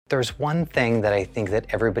There's one thing that I think that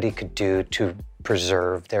everybody could do to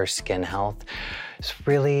preserve their skin health. Is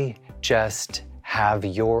really just have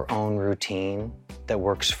your own routine that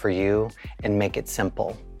works for you and make it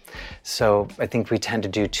simple. So I think we tend to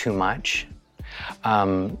do too much.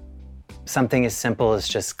 Something as simple as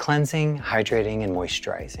just cleansing, hydrating, and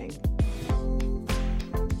moisturizing.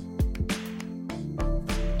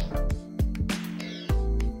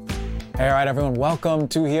 Hey, all right, everyone, welcome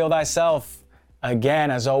to Heal Thyself. Again,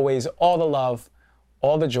 as always, all the love,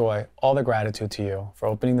 all the joy, all the gratitude to you for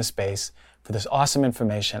opening the space for this awesome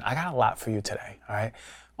information. I got a lot for you today, all right?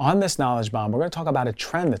 On this knowledge bomb, we're gonna talk about a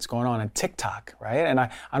trend that's going on TikTok, right? And I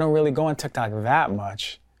don't really go on TikTok that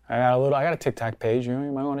much. I got a TikTok page, you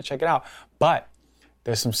might wanna check it out. But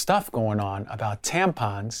there's some stuff going on about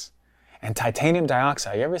tampons and titanium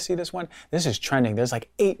dioxide. You ever see this one? This is trending. There's like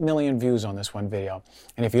 8 million views on this one video.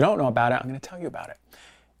 And if you don't know about it, I'm gonna tell you about it.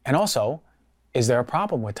 And also, is there a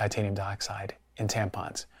problem with titanium dioxide in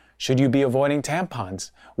tampons? Should you be avoiding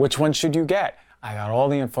tampons? Which one should you get? I got all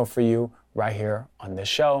the info for you right here on this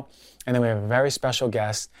show. And then we have a very special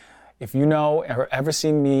guest. If you know or ever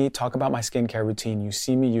seen me talk about my skincare routine, you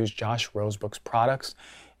see me use Josh Rosebrook's products,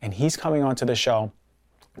 and he's coming onto the show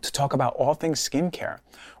to talk about all things skincare.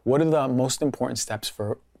 What are the most important steps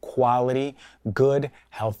for quality, good,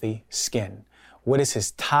 healthy skin? What is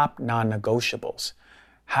his top non-negotiables?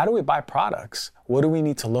 How do we buy products? What do we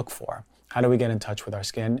need to look for? How do we get in touch with our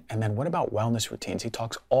skin? And then what about wellness routines? He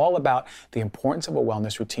talks all about the importance of a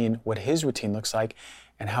wellness routine, what his routine looks like,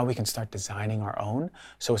 and how we can start designing our own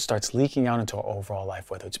so it starts leaking out into our overall life,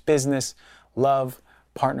 whether it's business, love,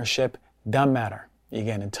 partnership, doesn't matter. You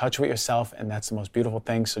get in touch with yourself, and that's the most beautiful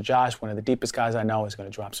thing. So Josh, one of the deepest guys I know, is gonna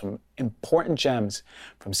drop some important gems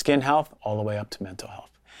from skin health all the way up to mental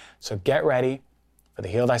health. So get ready for the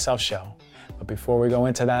Heal Thyself show. But before we go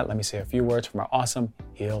into that, let me say a few words from our awesome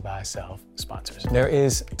Heal Thyself sponsors. There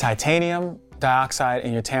is titanium dioxide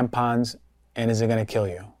in your tampons, and is it gonna kill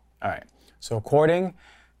you? All right, so according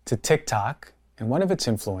to TikTok and one of its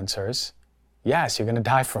influencers, yes, you're gonna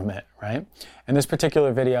die from it, right? And this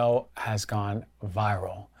particular video has gone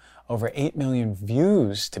viral. Over 8 million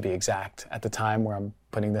views to be exact at the time where I'm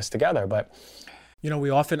putting this together, but you know,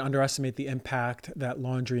 we often underestimate the impact that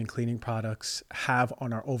laundry and cleaning products have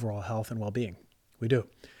on our overall health and well-being. We do.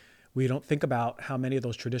 We don't think about how many of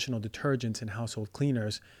those traditional detergents and household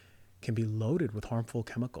cleaners can be loaded with harmful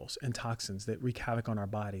chemicals and toxins that wreak havoc on our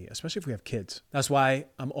body, especially if we have kids. That's why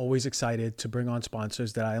I'm always excited to bring on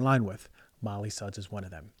sponsors that I align with. Molly Suds is one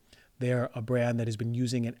of them. They're a brand that has been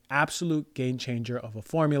using an absolute game changer of a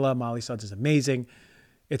formula. Molly Suds is amazing.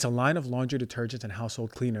 It's a line of laundry detergents and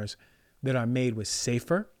household cleaners that are made with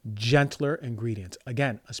safer, gentler ingredients.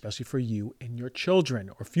 Again, especially for you and your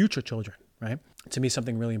children or future children, right? To me,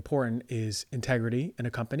 something really important is integrity in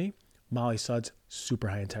a company. Molly Suds, super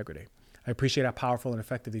high integrity. I appreciate how powerful and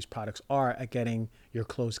effective these products are at getting your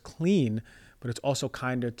clothes clean, but it's also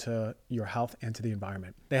kinder to your health and to the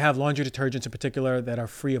environment. They have laundry detergents in particular that are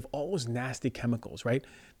free of all those nasty chemicals, right?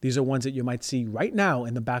 These are ones that you might see right now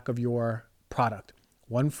in the back of your product.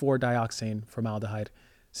 1,4-dioxane formaldehyde,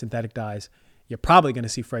 synthetic dyes. You're probably going to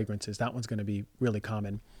see fragrances. That one's going to be really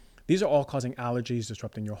common. These are all causing allergies,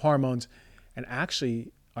 disrupting your hormones, and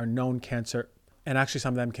actually are known cancer. And actually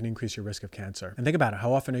some of them can increase your risk of cancer. And think about it.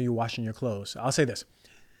 How often are you washing your clothes? I'll say this.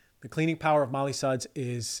 The cleaning power of Molly Suds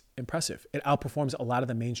is impressive. It outperforms a lot of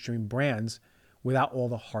the mainstream brands without all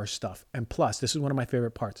the harsh stuff. And plus, this is one of my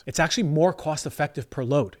favorite parts. It's actually more cost effective per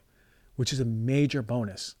load, which is a major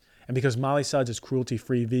bonus. And because Molly Suds is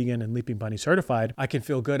cruelty-free, vegan, and Leaping Bunny certified, I can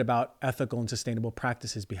feel good about ethical and sustainable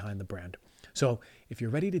practices behind the brand. So if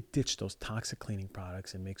you're ready to ditch those toxic cleaning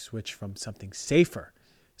products and make switch from something safer,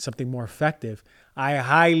 something more effective, I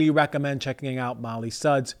highly recommend checking out Molly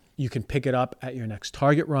Suds. You can pick it up at your next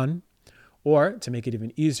Target run, or to make it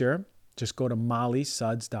even easier, just go to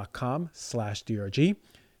mollysuds.com/DRG.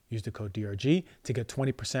 Use the code DRG to get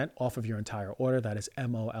 20% off of your entire order. That is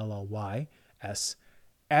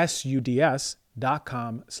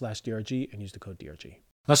MOLLYSUDS.com/DRG and use the code DRG.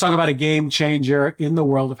 Let's talk about a game changer in the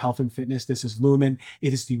world of health and fitness. This is Lumen.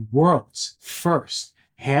 It is the world's first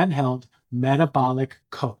handheld metabolic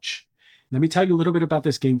coach. Let me tell you a little bit about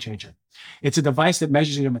this game changer. It's a device that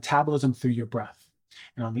measures your metabolism through your breath.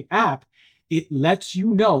 And on the app, it lets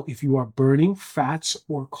you know if you are burning fats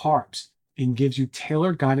or carbs and gives you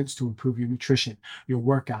tailored guidance to improve your nutrition, your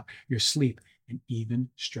workout, your sleep, and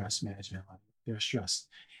even stress management. There's stress.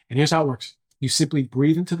 And here's how it works. You simply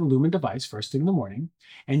breathe into the Lumen device first thing in the morning,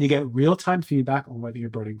 and you get real-time feedback on whether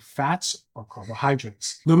you're burning fats or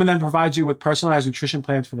carbohydrates. Lumen then provides you with personalized nutrition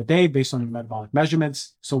plans for the day based on your metabolic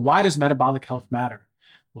measurements. So why does metabolic health matter?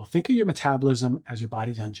 Well, think of your metabolism as your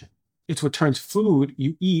body's engine. It's what turns food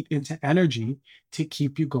you eat into energy to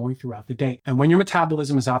keep you going throughout the day. And when your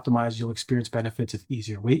metabolism is optimized, you'll experience benefits of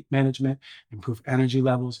easier weight management, improved energy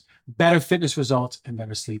levels, better fitness results, and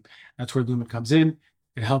better sleep. That's where Lumen comes in.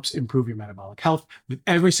 It helps improve your metabolic health with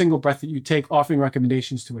every single breath that you take, offering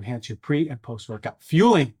recommendations to enhance your pre and post-workout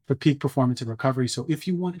fueling for peak performance and recovery. So if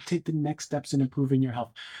you want to take the next steps in improving your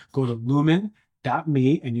health, go to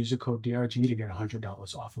lumen.me and use the code DRG to get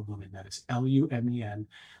 $100 off of Lumen. That is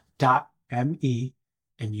LUMEN.me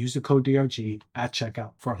and use the code DRG at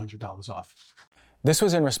checkout for $100 off. This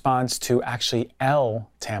was in response to actually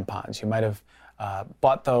L tampons. You might have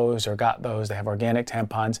bought those or got those. They have organic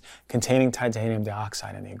tampons containing titanium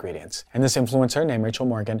dioxide in the ingredients. And this influencer named Rachel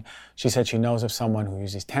Morgan, she said she knows of someone who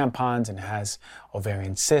uses tampons and has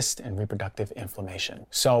ovarian cyst and reproductive inflammation.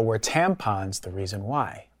 So were tampons the reason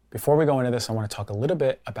why? Before we go into this, I want to talk a little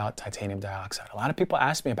bit about titanium dioxide. A lot of people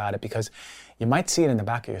ask me about it because you might see it in the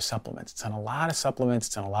back of your supplements. It's in a lot of supplements,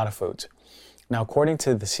 it's in a lot of foods. Now, according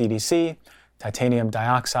to the CDC, titanium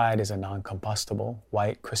dioxide is a non-combustible,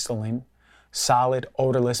 white, crystalline, solid,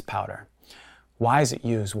 odorless powder. Why is it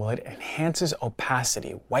used? Well, it enhances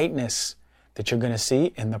opacity, whiteness that you're going to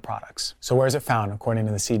see in the products. So where is it found? According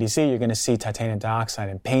to the CDC, you're going to see titanium dioxide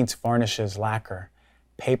in paints, varnishes, lacquer,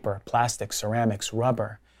 paper, plastic, ceramics,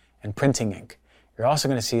 rubber, and printing ink. You're also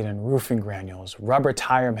going to see it in roofing granules, rubber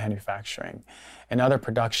tire manufacturing, and other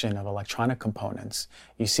production of electronic components.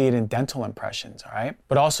 You see it in dental impressions, all right?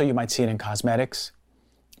 But also you might see it in cosmetics,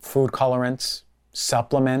 food colorants,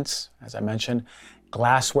 supplements, as I mentioned,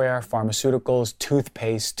 glassware, pharmaceuticals,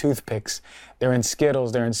 toothpaste, toothpicks. They're in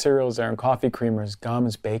Skittles, they're in cereals, they're in coffee creamers,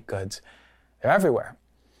 gums, baked goods. They're everywhere.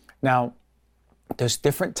 Now, there's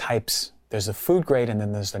different types. There's the food grade and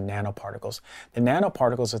then there's the nanoparticles. The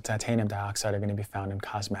nanoparticles of titanium dioxide are going to be found in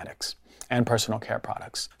cosmetics and personal care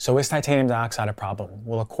products. So is titanium dioxide a problem?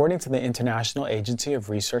 Well, according to the International Agency of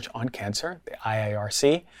Research on Cancer, the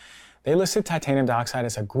IARC, they listed titanium dioxide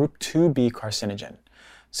as a group 2B carcinogen.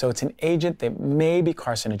 So it's an agent that may be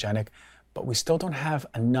carcinogenic, but we still don't have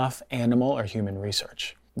enough animal or human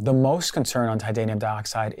research. The most concern on titanium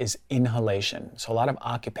dioxide is inhalation, so a lot of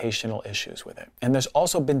occupational issues with it. And there's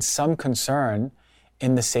also been some concern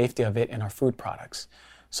in the safety of it in our food products.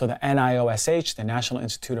 So the NIOSH, the National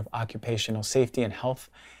Institute of Occupational Safety and Health,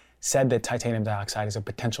 said that titanium dioxide is a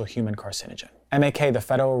potential human carcinogen. MAK, the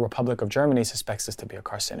Federal Republic of Germany, suspects this to be a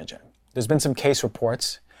carcinogen. There's been some case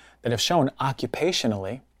reports that have shown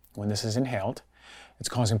occupationally, when this is inhaled, it's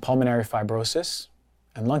causing pulmonary fibrosis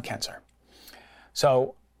and lung cancer.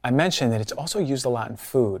 So I mentioned that it's also used a lot in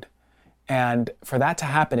food. And for that to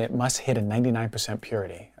happen, it must hit a 99%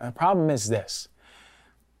 purity. And the problem is this.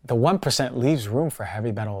 The 1% leaves room for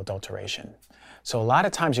heavy metal adulteration. So a lot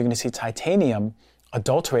of times you're going to see titanium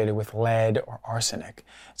adulterated with lead or arsenic.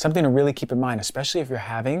 Something to really keep in mind, especially if you're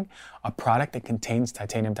having a product that contains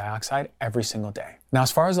titanium dioxide every single day. Now,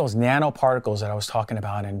 as far as those nanoparticles that I was talking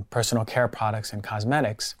about in personal care products and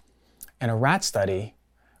cosmetics, in a rat study,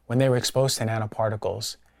 when they were exposed to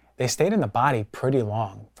nanoparticles, they stayed in the body pretty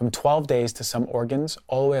long, from 12 days to some organs,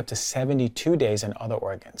 all the way up to 72 days in other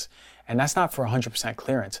organs. And that's not for 100%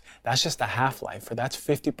 clearance. That's just the half-life, or that's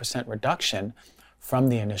 50% reduction from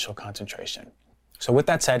the initial concentration. So with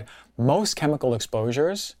that said, most chemical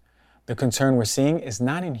exposures, the concern we're seeing is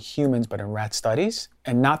not in humans, but in rat studies,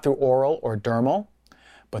 and not through oral or dermal,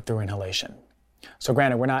 but through inhalation. So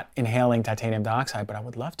granted, we're not inhaling titanium dioxide, but I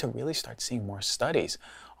would love to really start seeing more studies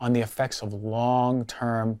on the effects of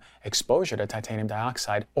long-term exposure to titanium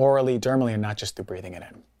dioxide orally, dermally, and not just through breathing it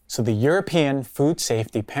in. So the European Food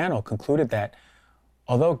Safety Panel concluded that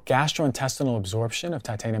although gastrointestinal absorption of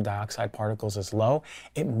titanium dioxide particles is low,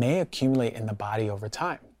 it may accumulate in the body over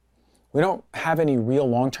time. We don't have any real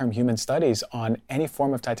long-term human studies on any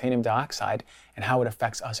form of titanium dioxide and how it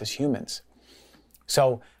affects us as humans.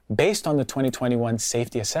 So based on the 2021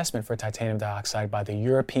 safety assessment for titanium dioxide by the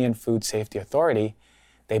European Food Safety Authority,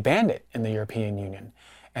 they banned it in the European Union.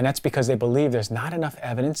 And that's because they believe there's not enough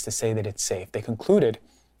evidence to say that it's safe. They concluded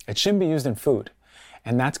it shouldn't be used in food.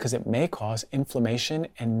 And that's because it may cause inflammation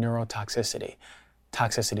and neurotoxicity,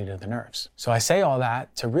 toxicity to the nerves. So I say all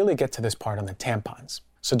that to really get to this part on the tampons.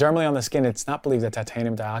 So dermally on the skin, it's not believed that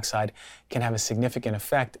titanium dioxide can have a significant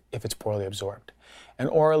effect if it's poorly absorbed. And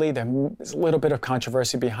orally, there's a little bit of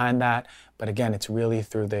controversy behind that, but again, it's really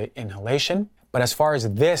through the inhalation. But as far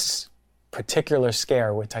as this particular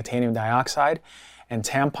scare with titanium dioxide and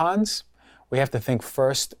tampons, we have to think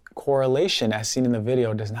first, correlation, as seen in the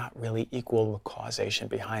video, does not really equal the causation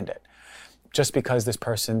behind it. Just because this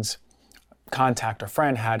person's contact or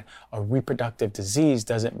friend had a reproductive disease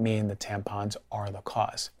doesn't mean the tampons are the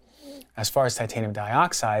cause. As far as titanium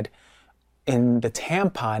dioxide, in the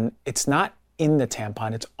tampon, it's not in the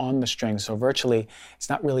tampon, it's on the string. So virtually, it's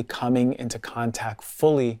not really coming into contact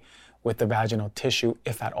fully with the vaginal tissue,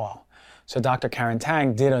 if at all. So Dr. Karen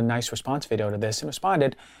Tang did a nice response video to this and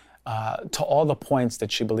responded to all the points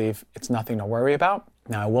that she believed it's nothing to worry about.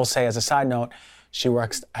 Now, I will say as a side note, she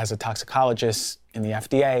works as a toxicologist in the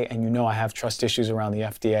FDA, and you know I have trust issues around the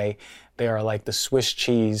FDA. They are like the Swiss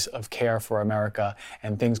cheese of care for America,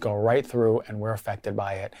 and things go right through and we're affected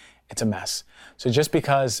by it. It's a mess. So just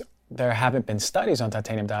because there haven't been studies on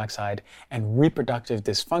titanium dioxide and reproductive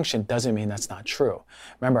dysfunction doesn't mean that's not true.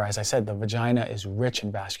 Remember, as I said, the vagina is rich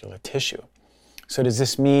in vascular tissue. So does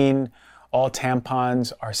this mean all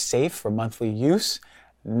tampons are safe for monthly use?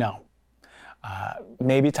 No.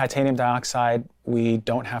 Maybe titanium dioxide we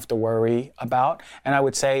don't have to worry about. And I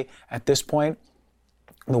would say at this point,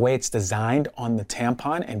 the way it's designed on the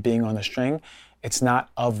tampon and being on the string, it's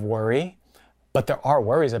not of worry, but there are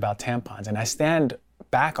worries about tampons. And I stand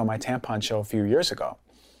back on my tampon show a few years ago.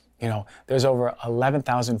 You know, there's over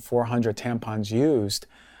 11,400 tampons used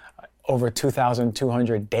over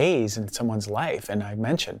 2,200 days in someone's life. And I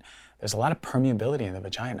mentioned there's a lot of permeability in the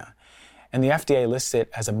vagina. And the FDA lists it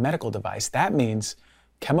as a medical device. That means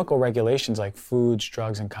chemical regulations like foods,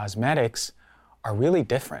 drugs, and cosmetics are really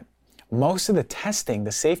different. Most of the testing,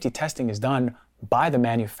 the safety testing, is done by the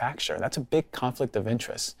manufacturer. That's a big conflict of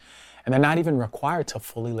interest. And they're not even required to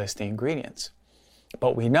fully list the ingredients.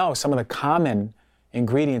 But we know some of the common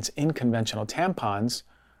ingredients in conventional tampons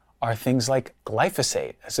are things like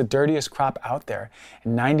glyphosate. It's the dirtiest crop out there.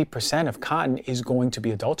 And 90% of cotton is going to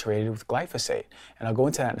be adulterated with glyphosate. And I'll go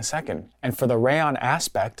into that in a second. And for the rayon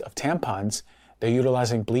aspect of tampons, they're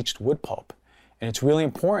utilizing bleached wood pulp. And it's really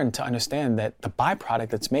important to understand that the byproduct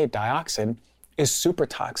that's made, dioxin, is super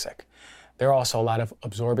toxic. There are also a lot of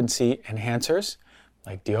absorbency enhancers,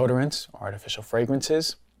 like deodorants or artificial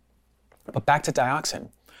fragrances. But back to dioxin.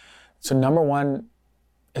 So number one,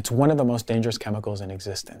 it's one of the most dangerous chemicals in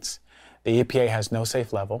existence. The EPA has no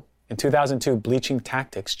safe level. In 2002, bleaching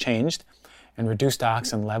tactics changed and reduced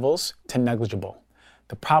dioxin levels to negligible.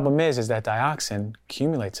 The problem is that dioxin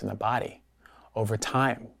accumulates in the body over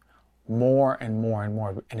time, more and more and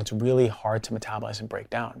more, and it's really hard to metabolize and break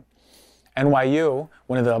down. NYU,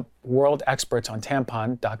 one of the world experts on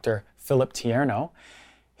tampon, Dr. Philip Tierno,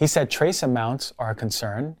 he said trace amounts are a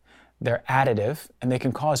concern. They're additive, and they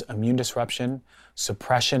can cause immune disruption,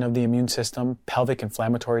 suppression of the immune system, pelvic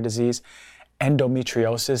inflammatory disease,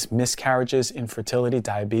 endometriosis, miscarriages, infertility,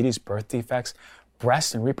 diabetes, birth defects,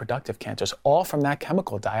 breast and reproductive cancers, all from that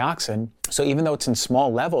chemical, dioxin. So even though it's in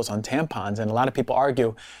small levels on tampons, and a lot of people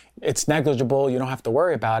argue it's negligible, you don't have to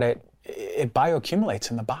worry about it, it bioaccumulates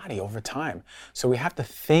in the body over time. So we have to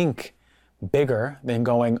think bigger than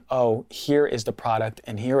going, oh, here is the product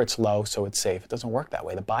and here it's low, so it's safe. It doesn't work that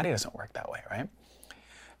way. The body doesn't work that way, right?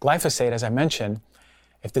 Glyphosate, as I mentioned,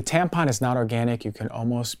 if the tampon is not organic, you can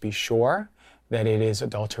almost be sure that it is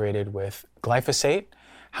adulterated with glyphosate.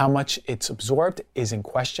 How much it's absorbed is in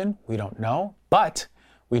question. We don't know, but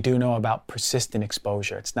we do know about persistent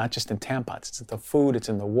exposure. It's not just in tampons, it's in the food, it's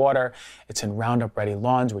in the water, it's in Roundup Ready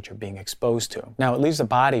lawns, which you're being exposed to. Now, it leaves the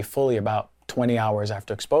body fully about 20 hours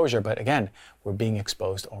after exposure, but again, we're being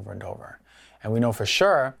exposed over and over. And we know for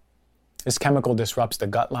sure this chemical disrupts the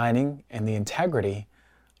gut lining and the integrity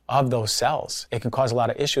of those cells. It can cause a lot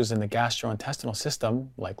of issues in the gastrointestinal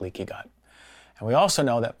system, like leaky gut. And we also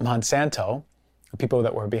know that Monsanto, the people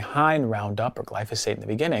that were behind Roundup or glyphosate in the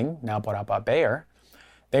beginning, now bought out by Bayer,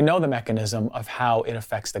 they know the mechanism of how it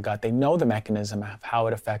affects the gut. They know the mechanism of how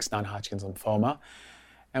it affects non-Hodgkin's lymphoma.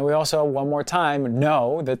 And we also, one more time,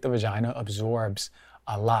 know that the vagina absorbs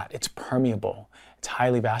a lot. It's permeable. It's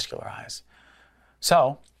highly vascularized.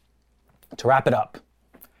 So, to wrap it up,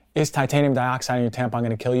 is titanium dioxide in your tampon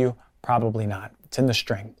going to kill you? Probably not. It's in the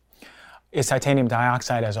string. Is titanium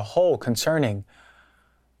dioxide as a whole concerning?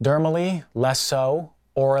 Dermally, less so.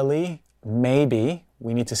 Orally, maybe.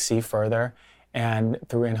 We need to see further. And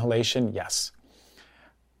through inhalation, yes.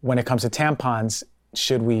 When it comes to tampons,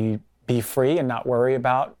 should we be free and not worry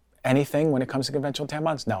about anything when it comes to conventional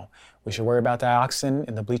tampons? No. We should worry about dioxin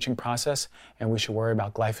in the bleaching process, and we should worry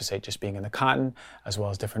about glyphosate just being in the cotton, as well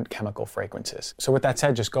as different chemical fragrances. So with that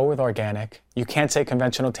said, just go with organic. You can't say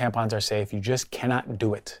conventional tampons are safe. You just cannot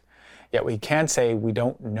do it. Yet we can say we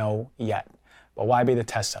don't know yet. But why be the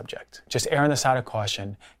test subject? Just err on the side of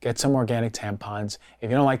caution. Get some organic tampons. If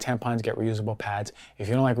you don't like tampons, get reusable pads. If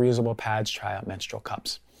you don't like reusable pads, try out menstrual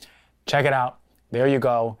cups. Check it out. There you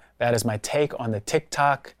go. That is my take on the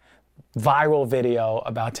TikTok viral video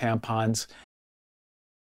about tampons.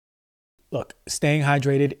 Look, staying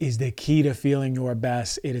hydrated is the key to feeling your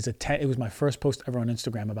best. It was my first post ever on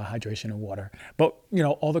Instagram about hydration and water. But,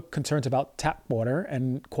 all the concerns about tap water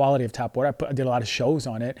and quality of tap water, I did a lot of shows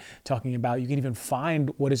on it talking about you can even find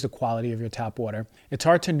what is the quality of your tap water. It's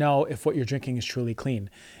hard to know if what you're drinking is truly clean.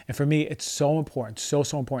 And for me, it's so important, so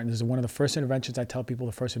important. This is one of the first interventions I tell people,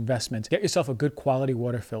 the first investment. Get yourself a good quality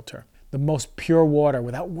water filter. The most pure water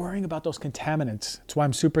without worrying about those contaminants. That's why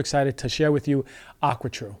I'm super excited to share with you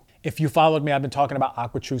AquaTrue. If you followed me, I've been talking about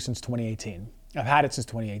AquaTrue since 2018. I've had it since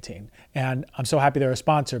 2018. And I'm so happy they're a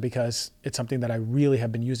sponsor because it's something that I really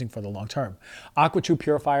have been using for the long term. AquaTrue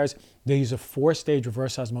purifiers, they use a 4-stage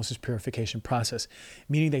reverse osmosis purification process,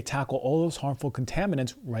 meaning they tackle all those harmful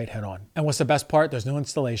contaminants right head on. And what's the best part? There's no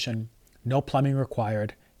installation, no plumbing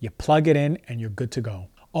required. You plug it in and you're good to go.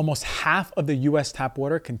 Almost half of the US tap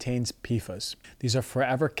water contains PFAS. These are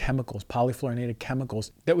forever chemicals, polyfluorinated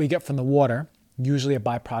chemicals that we get from the water, usually a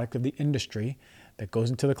byproduct of the industry that goes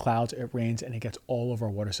into the clouds, it rains, and it gets all over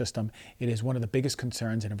our water system. It is one of the biggest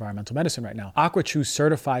concerns in environmental medicine right now. AquaTrue is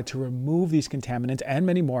certified to remove these contaminants and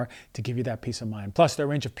many more to give you that peace of mind. Plus, their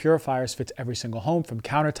range of purifiers fits every single home, from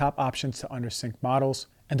countertop options to under sink models.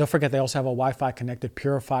 And don't forget, they also have a Wi-Fi connected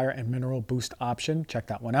purifier and mineral boost option. Check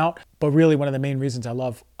that one out. But really, one of the main reasons I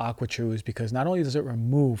love AquaTrue is because not only does it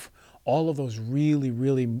remove all of those really,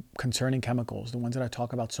 really concerning chemicals, the ones that I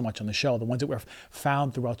talk about so much on the show, the ones that were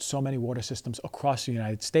found throughout so many water systems across the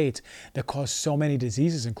United States that cause so many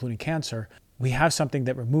diseases, including cancer. We have something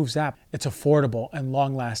that removes that. It's affordable and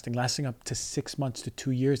long-lasting, lasting up to 6 months to 2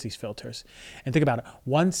 years, these filters. And think about it,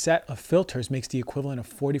 one set of filters makes the equivalent of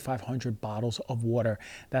 4,500 bottles of water.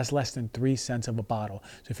 That's less than 3 cents of a bottle.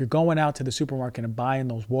 So if you're going out to the supermarket and buying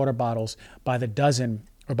those water bottles by the dozen,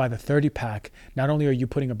 or by the 30 pack, not only are you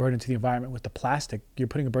putting a burden to the environment with the plastic, you're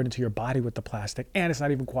putting a burden to your body with the plastic, and it's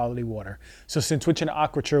not even quality water. So since switching to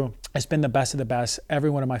AquaTrue, it's been the best of the best.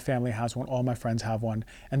 Everyone in my family has one, all my friends have one.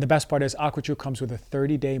 And the best part is AquaTrue comes with a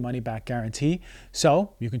 30-day money-back guarantee,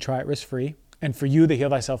 so you can try it risk-free. And for you, the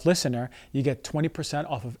Heal Thyself listener, you get 20%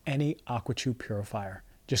 off of any AquaTrue purifier.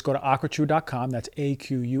 Just go to aquatrue.com, that's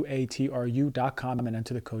AQUATRU.com, and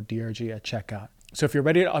enter the code DRG at checkout. So if you're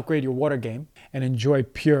ready to upgrade your water game and enjoy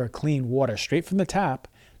pure, clean water straight from the tap,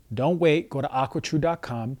 don't wait. Go to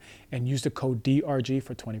aquatrue.com and use the code DRG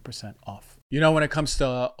for 20% off. When it comes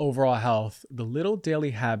to overall health, the little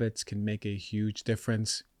daily habits can make a huge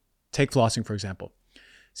difference. Take flossing, for example.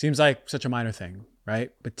 Seems like such a minor thing,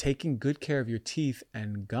 right? But taking good care of your teeth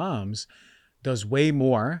and gums does way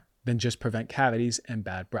more than just prevent cavities and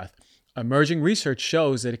bad breath. Emerging research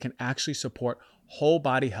shows that it can actually support whole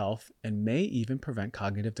body health and may even prevent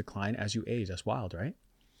cognitive decline as you age. That's wild, right?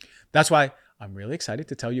 That's why I'm really excited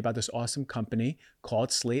to tell you about this awesome company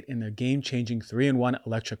called Slate and their game-changing 3-in-1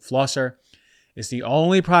 electric flosser. It's the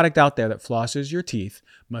only product out there that flosses your teeth,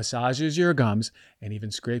 massages your gums, and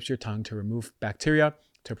even scrapes your tongue to remove bacteria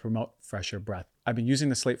to promote fresher breath. I've been using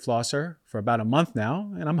the Slate flosser for about a month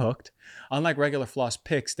now, and I'm hooked. Unlike regular floss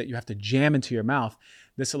picks that you have to jam into your mouth,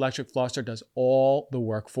 this electric flosser does all the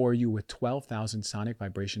work for you with 12,000 sonic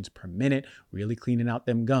vibrations per minute, really cleaning out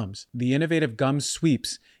them gums. The innovative gum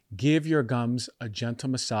sweeps give your gums a gentle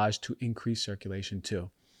massage to increase circulation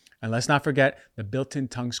too. And let's not forget the built-in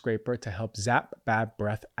tongue scraper to help zap bad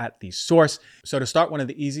breath at the source. So to start one of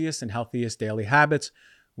the easiest and healthiest daily habits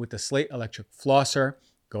with the Slate electric flosser,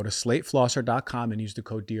 go to slateflosser.com and use the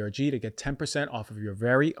code DRG to get 10% off of your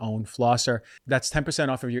very own flosser. That's 10%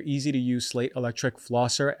 off of your easy-to-use Slate electric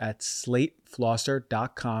flosser at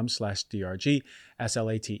slateflosser.com/DRG,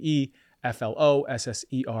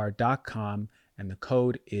 SLATEFLOSSER.com, and the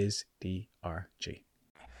code is DRG.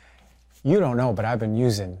 You don't know, but I've been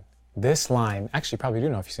using this line. Actually, probably do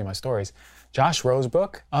know if you see my stories. Josh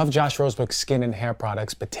Rosebrook of Josh Rosebrook Skin and Hair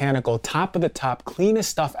Products, botanical, top of the top, cleanest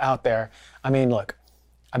stuff out there. I mean, look,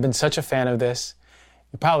 I've been such a fan of this.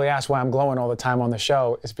 You probably ask why I'm glowing all the time on the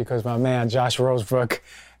show. It's because my man, Josh Rosebrook,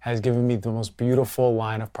 has given me the most beautiful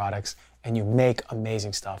line of products, and you make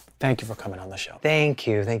amazing stuff. Thank you for coming on the show. Thank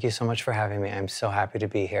you. Thank you so much for having me. I'm so happy to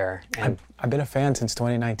be here. And I've been a fan since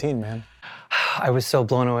 2019, man. I was so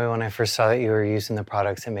blown away when I first saw that you were using the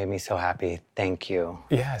products. It made me so happy. Thank you.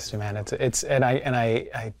 Yes, man. It's and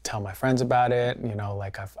I tell my friends about it.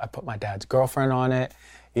 I put my dad's girlfriend on it.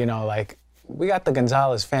 We got the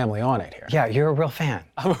Gonzalez family on it here. Yeah, you're a real fan.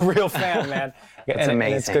 I'm a real fan, man. It's amazing.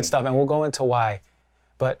 And it's good stuff, and we'll go into why.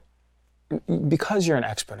 But because you're an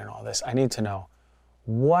expert in all this, I need to know,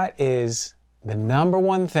 what is the number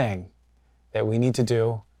one thing that we need to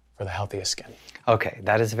do for the healthiest skin? Okay,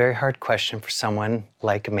 that is a very hard question for someone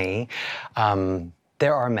like me.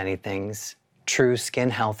 There are many things. True skin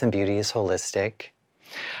health and beauty is holistic.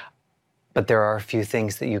 But there are a few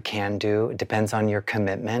things that you can do. It depends on your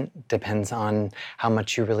commitment, depends on how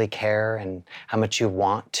much you really care and how much you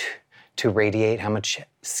want to radiate, how much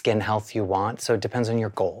skin health you want. So it depends on your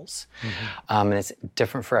goals. And it's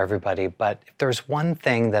different for everybody. But if there's one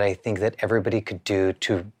thing that I think that everybody could do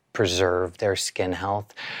to preserve their skin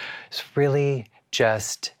health, it's really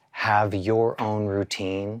just have your own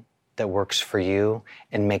routine that works for you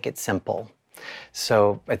and make it simple.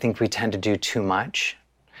 So I think we tend to do too much.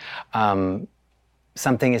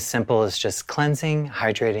 Something as simple as just cleansing,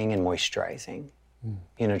 hydrating, and moisturizing.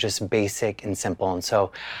 You know, just basic and simple. And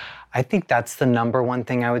so I think that's the number one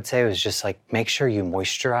thing I would say was just like, make sure you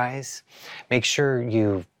moisturize, make sure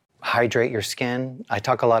you hydrate your skin. I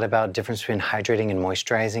talk a lot about the difference between hydrating and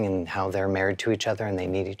moisturizing and how they're married to each other and they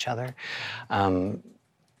need each other.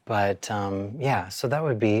 Yeah, so that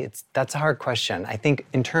would be, that's a hard question. I think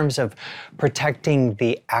in terms of protecting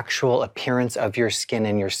the actual appearance of your skin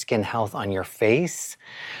and your skin health on your face,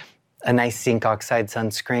 a nice zinc oxide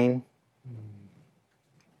sunscreen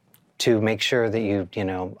to make sure that you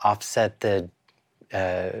offset the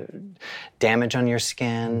damage on your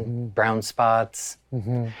skin, brown spots.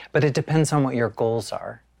 But it depends on what your goals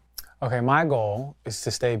are. Okay, my goal is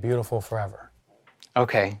to stay beautiful forever.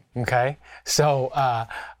 Okay. Okay. So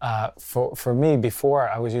for me, before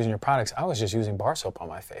I was using your products, I was just using bar soap on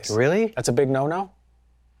my face. Really? That's a big no-no?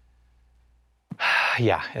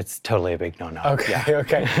 Yeah, it's totally a big no-no. Okay, Yeah.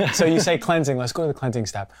 okay. So you say cleansing. Let's go to the cleansing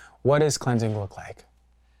step. What does cleansing look like?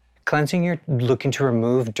 Cleansing, you're looking to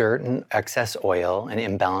remove dirt and excess oil and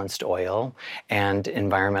imbalanced oil and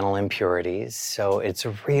environmental impurities. So it's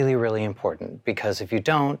really, really important because if you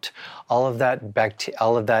don't, all of that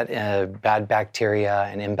bad bacteria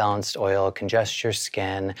and imbalanced oil congest your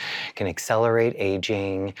skin, can accelerate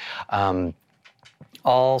aging.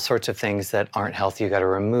 All sorts of things that aren't healthy. You got to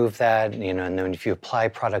remove that, and then if you apply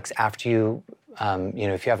products after you,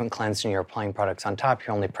 if you haven't cleansed and you're applying products on top,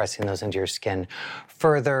 you're only pressing those into your skin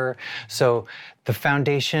further. So the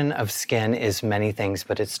foundation of skin is many things,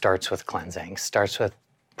 but it starts with cleansing, starts with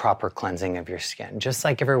proper cleansing of your skin. Just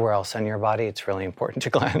like everywhere else on your body, it's really important to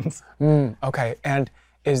cleanse. Okay, and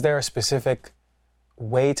is there a specific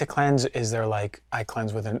way to cleanse? Is there like, I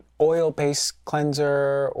cleanse with an oil-based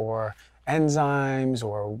cleanser or enzymes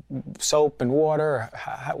or soap and water?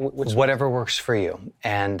 Whatever works for you.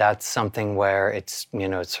 And that's something where it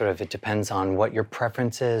depends on what your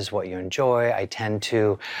preference is, what you enjoy. I tend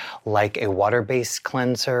to like a water-based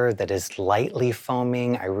cleanser that is lightly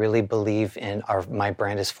foaming. I really believe in my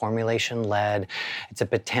brand is formulation led. It's a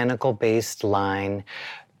botanical-based line.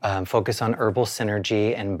 Focus on herbal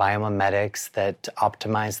synergy and biomimetics that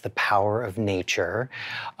optimize the power of nature.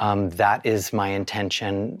 That is my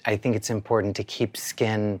intention. I think it's important to keep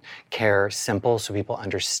skin care simple so people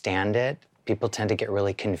understand it. People tend to get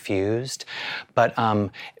really confused. But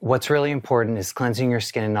what's really important is cleansing your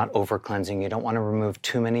skin and not over-cleansing. You don't want to remove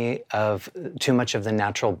too much of the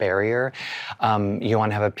natural barrier. You want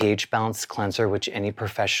to have a pH-balanced cleanser, which any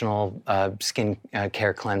professional skin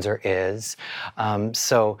care cleanser is.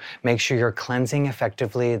 So make sure you're cleansing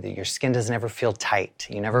effectively, that your skin doesn't ever feel tight.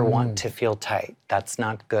 You never want to feel tight. That's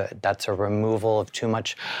not good. That's a removal of too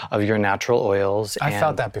much of your natural oils. I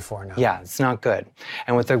felt that before now. Yeah, it's not good.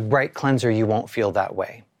 And with the right cleanser, you won't feel that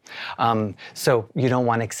way. So you don't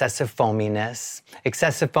want excessive foaminess.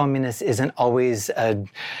 Excessive foaminess isn't always a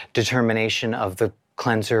determination of the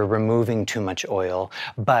cleanser removing too much oil,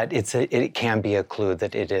 but it can be a clue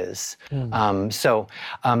that it is.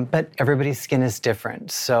 But everybody's skin is different.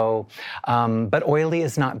 So, but oily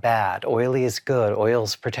is not bad. Oily is good.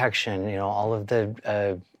 Oil's protection. All of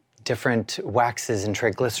the different waxes and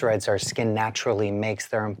triglycerides our skin naturally makes,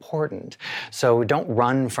 they're important. So don't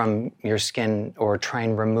run from your skin or try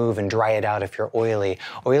and remove and dry it out if you're oily.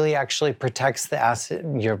 Oily actually protects the acid,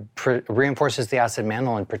 reinforces the acid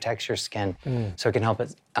mantle and protects your skin, so it can help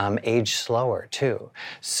it age slower too.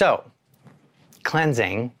 So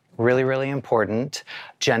cleansing, really, really important,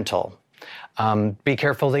 gentle. Be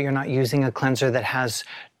careful that you're not using a cleanser that has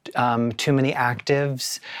too many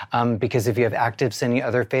actives, because if you have actives in the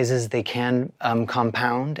other phases, they can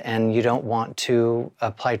compound, and you don't want to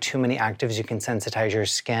apply too many actives. You can sensitize your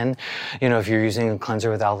skin, if you're using a cleanser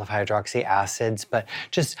with alpha hydroxy acids. But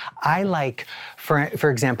I like, for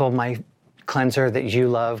example, my cleanser that you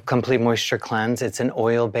love, Complete Moisture Cleanse. It's an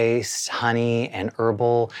oil-based honey and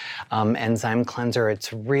herbal enzyme cleanser.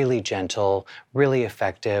 It's really gentle, really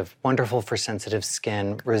effective, wonderful for sensitive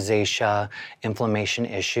skin, rosacea, inflammation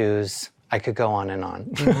issues. I could go on and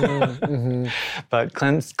on. But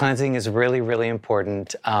cleansing is really, really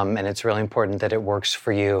important, and it's really important that it works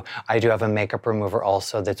for you. I do have a makeup remover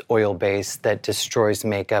also that's oil-based that destroys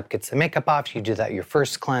makeup, gets the makeup off. You do that your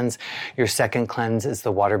first cleanse. Your second cleanse is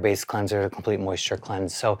the water-based cleanser, the complete moisture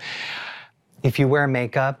cleanse. So if you wear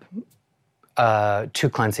makeup, two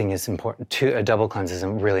cleansing is important. A double cleanse is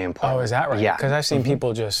really important. Oh, is that right? Yeah. Because I've seen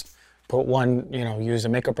people just put one, use a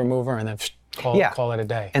makeup remover and then call it a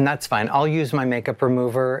day. And that's fine. I'll use my makeup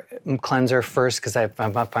remover cleanser first because if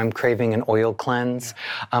I'm craving an oil cleanse.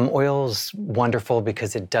 Oil's wonderful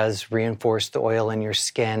because it does reinforce the oil in your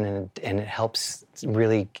skin and it helps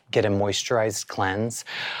really get a moisturized cleanse.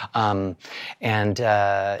 And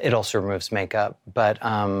it also removes makeup. But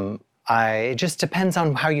it just depends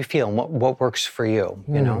on how you feel and what works for you,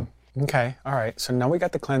 you know? Okay, all right. So now we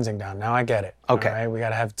got the cleansing down. Now I get it. Okay. All right? We got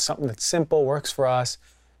to have something that's simple, works for us,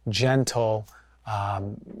 gentle.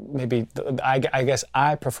 Maybe I guess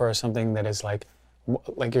I prefer something that is like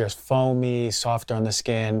yours, foamy, softer on the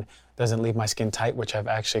skin, doesn't leave my skin tight, which I've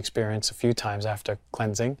actually experienced a few times after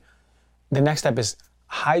cleansing. The next step is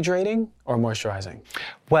hydrating or moisturizing?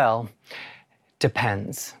 Well,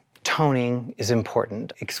 depends. Toning is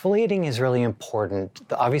important. Exfoliating is really important.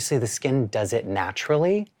 Obviously, the skin does it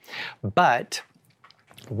naturally, but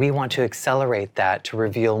we want to accelerate that to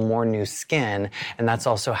reveal more new skin, and that's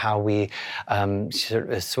also how we sort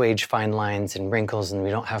of assuage fine lines and wrinkles, and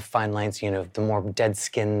we don't have fine lines. You know, the more dead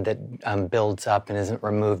skin that builds up and isn't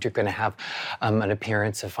removed, you're going to have an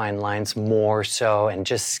appearance of fine lines more so, and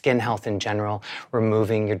just skin health in general,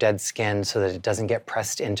 removing your dead skin so that it doesn't get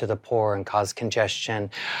pressed into the pore and cause congestion.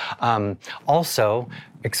 Also,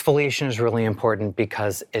 exfoliation is really important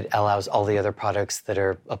because it allows all the other products that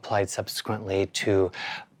are applied subsequently to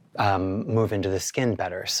move into the skin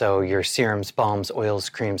better. So your serums, balms, oils,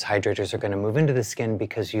 creams, hydrators are going to move into the skin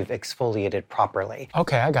because you've exfoliated properly.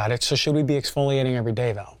 Okay, I got it. So should we be exfoliating every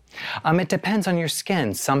day though? It depends on your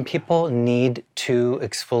skin. Some people need to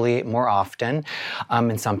exfoliate more often,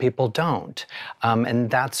 and some people don't. And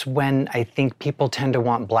that's when I think people tend to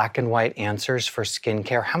want black and white answers for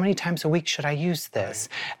skincare. How many times a week should I use this?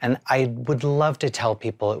 And I would love to tell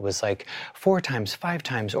people it was like 4 times, 5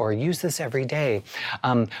 times, or use this every day.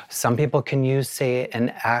 Some people can use, say, an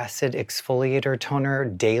acid exfoliator toner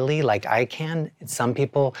daily, like I can. Some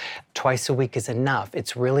people, twice a week is enough.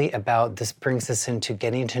 It's really about, this brings us into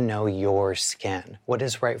getting to know your skin, what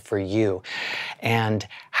is right for you, and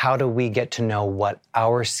how do we get to know what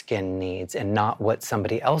our skin needs and not what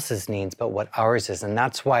somebody else's needs, but what ours is. And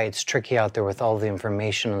that's why it's tricky out there with all the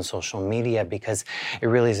information on social media, because it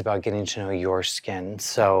really is about getting to know your skin.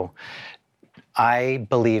 So I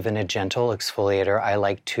believe in a gentle exfoliator. I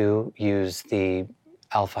like to use the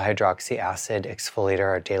alpha hydroxy acid exfoliator,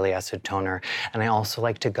 our daily acid toner. And I also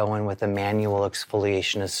like to go in with a manual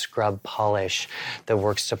exfoliation, a scrub polish that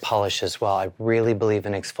works to polish as well. I really believe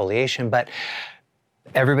in exfoliation, but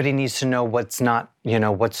everybody needs to know what's not,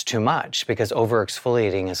 what's too much, because over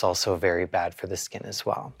exfoliating is also very bad for the skin as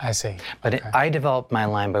well. I see. But okay. I developed my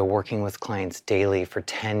line by working with clients daily for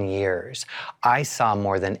 10 years. I saw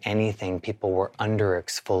more than anything people were under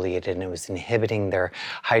exfoliated, and it was inhibiting their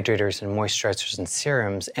hydrators and moisturizers and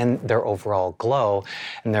serums and their overall glow,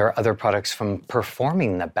 and their other products from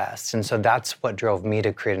performing the best. And so that's what drove me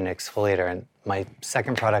to create an exfoliator. And my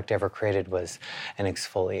second product I ever created was an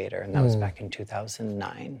exfoliator, and that was back in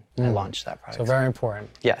 2009. I launched that product. So very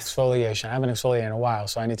important. Yes. Exfoliation. I haven't exfoliated in a while,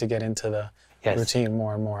 so I need to get into the routine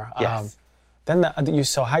more and more. Yes. Then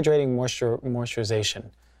so hydrating,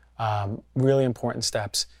 moisturization, really important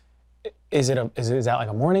steps. Is that like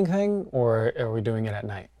a morning thing, or are we doing it at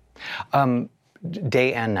night?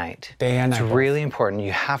 Day and night. Day and night. It's really important.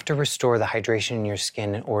 You have to restore the hydration in your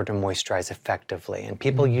skin in order to moisturize effectively. And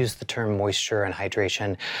people use the term moisture and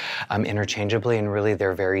hydration interchangeably, and really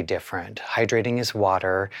they're very different. Hydrating is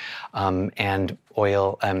water, and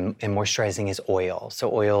oil, and moisturizing is oil.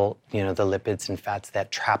 So oil, the lipids and fats that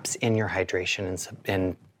traps in your hydration,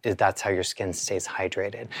 and that's how your skin stays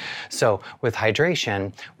hydrated. So with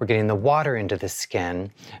hydration, we're getting the water into the skin,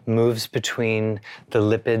 moves between the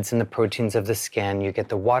lipids and the proteins of the skin. You get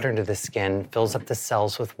the water into the skin, fills up the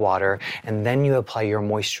cells with water, and then you apply your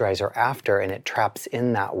moisturizer after, and it traps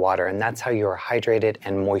in that water. And that's how you're hydrated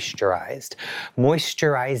and moisturized.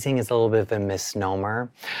 Moisturizing is a little bit of a misnomer.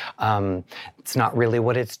 It's not really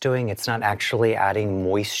what it's doing. It's not actually adding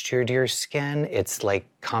moisture to your skin. It's like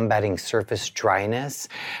combating surface dryness.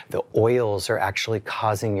 The oils are actually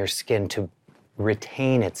causing your skin to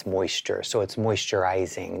retain its moisture, so it's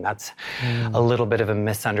moisturizing. That's a little bit of a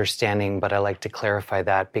misunderstanding, but I like to clarify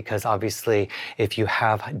that because obviously if you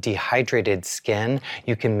have dehydrated skin,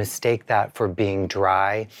 you can mistake that for being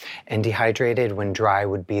dry, and dehydrated when dry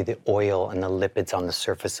would be the oil and the lipids on the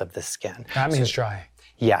surface of the skin. That means dry.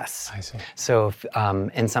 Yes. I see. So,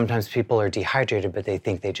 and sometimes people are dehydrated, but they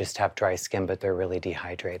think they just have dry skin, but they're really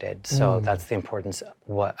dehydrated. So that's the importance of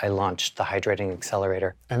what I launched, the Hydrating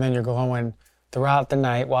Accelerator. And then you're glowing throughout the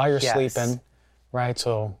night while you're Yes. sleeping, right?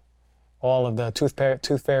 So all of the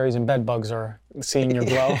tooth fairies and bed bugs are seeing your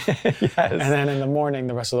glow. Yes. And then in the morning,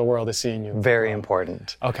 the rest of the world is seeing you. Very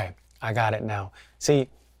important. Okay, I got it now. See,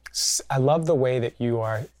 I love the way that you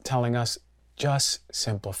are telling us, just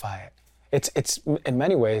simplify it. It's in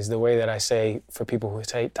many ways the way that I say for people who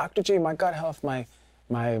say, Dr. G, my gut health, my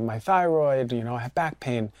thyroid, I have back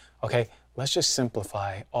pain. Okay, let's just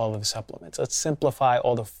simplify all of the supplements. Let's simplify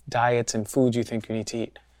all the diets and foods you think you need to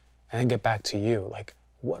eat, and then get back to you. Like,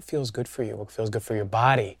 what feels good for you? What feels good for your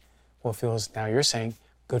body? What feels, now you're saying,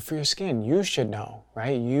 good for your skin? You should know,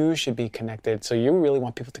 right? You should be connected. So you really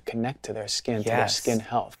want people to connect to their skin, to their Yes. skin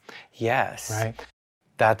health, Yes. right?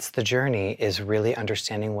 That's the journey, is really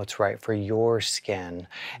understanding what's right for your skin.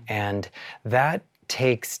 And that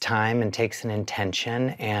takes time and takes an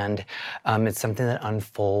intention, and it's something that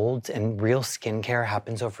unfolds, and real skincare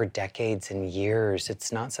happens over decades and years.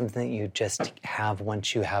 It's not something that you just have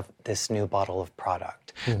once you have this new bottle of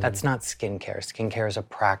product. That's not skincare. Skincare is a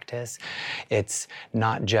practice. It's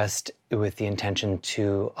not just with the intention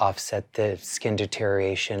to offset the skin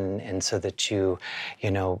deterioration and so that you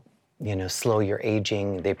slow your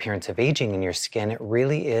aging, the appearance of aging in your skin. It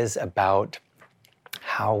really is about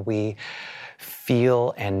how we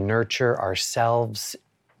feel and nurture ourselves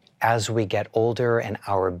as we get older, and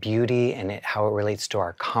our beauty, and how it relates to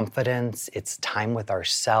our confidence. It's time with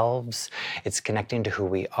ourselves. It's connecting to who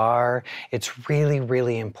we are. It's really,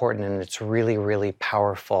 really important, and it's really, really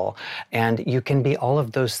powerful. And you can be all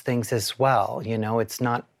of those things as well. It's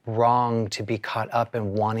not wrong to be caught up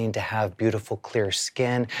in wanting to have beautiful, clear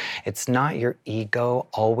skin. It's not your ego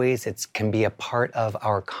always. It can be a part of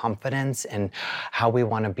our confidence and how we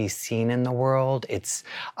want to be seen in the world.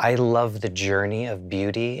 I love the journey of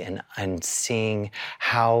beauty and seeing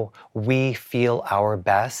how we feel our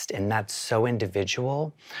best, and that's so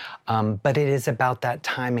individual. But it is about that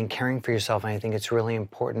time and caring for yourself, and I think it's really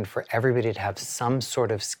important for everybody to have some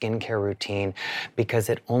sort of skincare routine because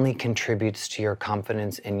it only contributes to your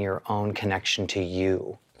confidence and your own connection to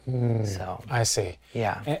you. So I see.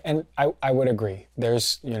 Yeah. And I would agree.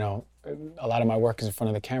 There's, a lot of my work is in front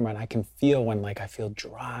of the camera, and I can feel when I feel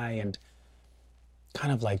dry and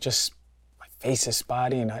kind of just my face is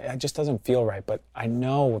spotty, and it just doesn't feel right. But I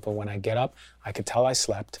know that when I get up, I could tell I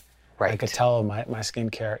slept. Right. I could tell my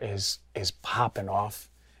skincare is popping off,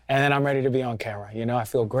 and then I'm ready to be on camera. I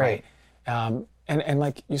feel great. Right. And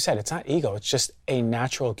like you said, it's not ego. It's just a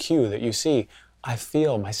natural cue that you see. I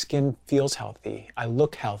feel my skin feels healthy. I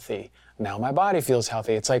look healthy. Now my body feels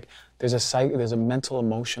healthy. It's like there's a mental,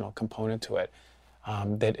 emotional component to it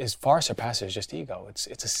that is far surpasses just ego. It's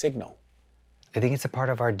a signal. I think it's a part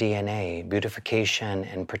of our DNA, beautification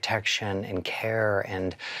and protection and care,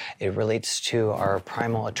 and it relates to our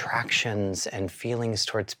primal attractions and feelings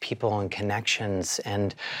towards people and connections,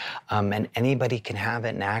 and anybody can have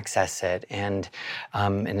it and access it, and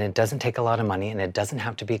it doesn't take a lot of money, and it doesn't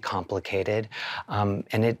have to be complicated, and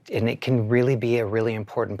it can really be a really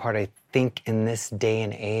important part. I think in this day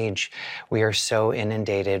and age, we are so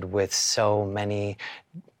inundated with so many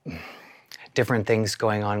different things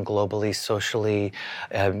going on globally, socially,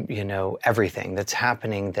 everything that's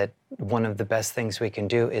happening, that one of the best things we can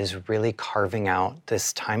do is really carving out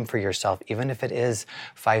this time for yourself, even if it is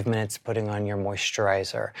 5 minutes putting on your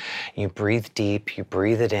moisturizer. You breathe deep, you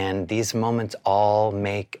breathe it in. These moments all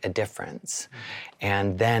make a difference.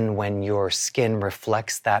 And then when your skin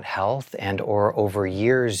reflects that health, and or over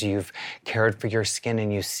years you've cared for your skin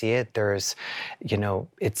and you see it,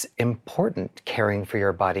 it's important caring for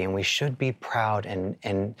your body, and we should be proud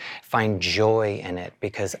and find joy in it,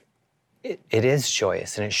 because it is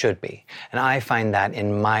joyous, and it should be. And I find that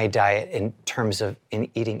in my diet, in terms of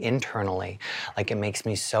eating internally, it makes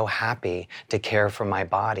me so happy to care for my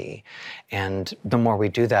body. And the more we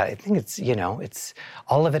do that, I think it's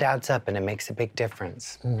all of it adds up, and it makes a big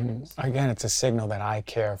difference. Mm-hmm. Again, it's a signal that I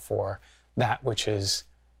care for that which is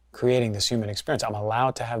creating this human experience. I'm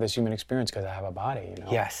allowed to have this human experience because I have a body,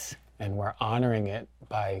 Yes. And we're honoring it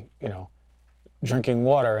by, drinking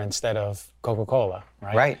water instead of Coca-Cola,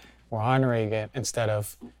 right? Right. We're honoring it instead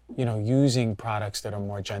of, using products that are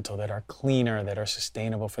more gentle, that are cleaner, that are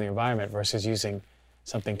sustainable for the environment, versus using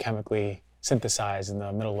something chemically synthesize in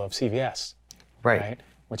the middle of CVS, Right.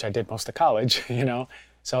 Which I did most of college, you know.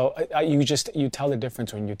 So you tell the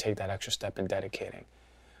difference when you take that extra step in dedicating.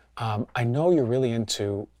 I know you're really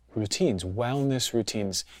into routines, wellness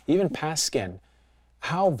routines, even past skin.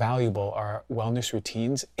 How valuable are wellness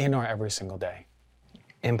routines in our every single day?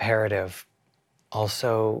 Imperative.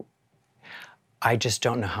 Also, I just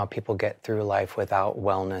don't know how people get through life without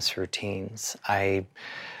wellness routines. It's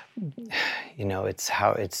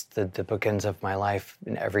the bookends of my life,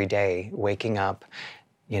 and every day, waking up,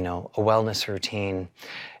 a wellness routine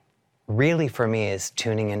really for me is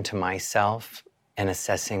tuning into myself and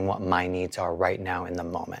assessing what my needs are right now in the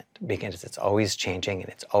moment, because it's always changing and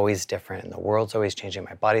it's always different and the world's always changing,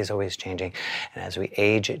 my body's always changing, and as we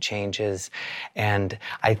age it changes. And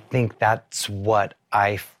I think that's what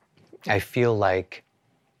I feel like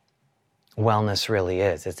wellness really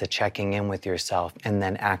is. It's a checking in with yourself and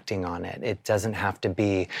then acting on it. It doesn't have to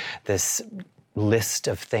be this list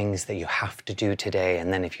of things that you have to do today,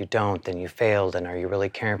 and then if you don't, then you failed, and are you really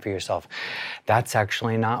caring for yourself? That's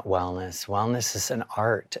actually not wellness. Wellness is an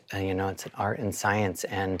art, it's an art and science,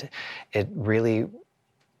 and it really,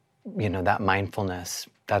 that mindfulness,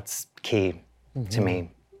 that's key to me.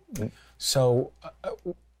 So,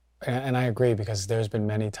 and I agree, because there's been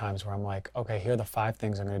many times where I'm like, okay, here are the 5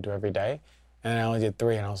 things I'm going to do every day, and I only did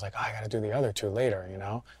 3, and I was like, oh, I got to do the other 2 later,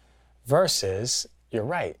 versus, you're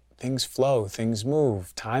right, things flow, things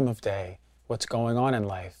move, time of day, what's going on in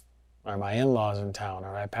life. Are my in-laws in town?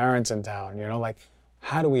 Are my parents in town?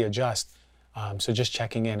 How do we adjust? So just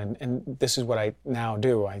checking in. And this is what I now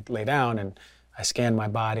do. I lay down and I scan my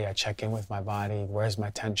body. I check in with my body. Where's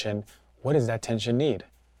my tension? What does that tension need?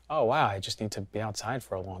 Oh, wow, I just need to be outside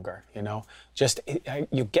for longer,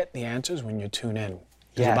 You get the answers when you tune in.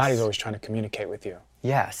 Yes. Your body's always trying to communicate with you.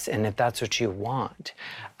 Yes, and if that's what you want,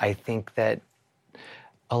 I think that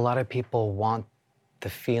a lot of people want the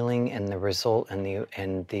feeling and the result and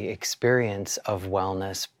the experience of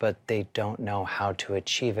wellness, but they don't know how to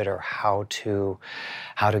achieve it or how to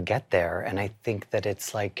get there. And I think that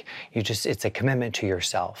it's like it's a commitment to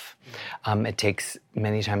yourself. It takes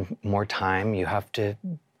many times more time. You have to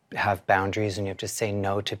have boundaries, and you have to say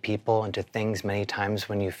no to people and to things many times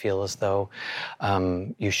when you feel as though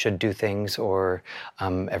you should do things, or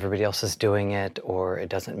everybody else is doing it, or it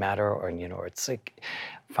doesn't matter, or it's like,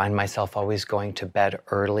 find myself always going to bed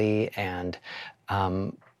early, and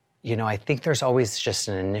I think there's always just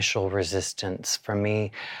an initial resistance. For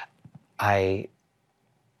me, I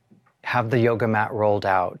have the yoga mat rolled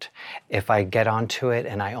out. If I get onto it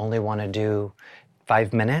and I only want to do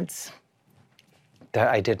 5 minutes, that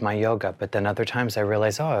I did my yoga, but then other times I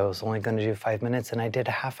realized, I was only going to do 5 minutes, and I did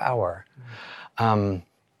a half hour. Playing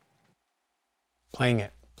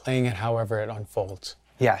it however it unfolds.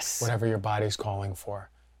 Yes. Whatever your body's calling for,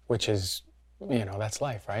 which is, that's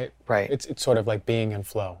life, right? Right. It's sort of like being in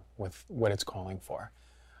flow with what it's calling for.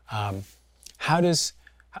 So a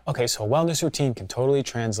wellness routine can totally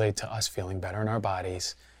translate to us feeling better in our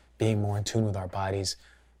bodies, being more in tune with our bodies.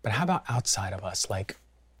 But how about outside of us, like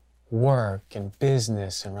work and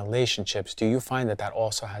business and relationships? Do you find that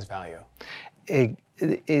also has value?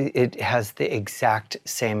 It has the exact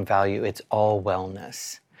same value. It's all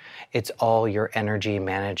wellness. It's all your energy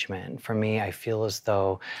management. For me, I feel as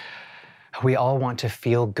though we all want to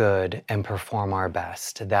feel good and perform our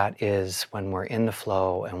best. That is when we're in the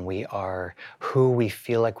flow and we are who we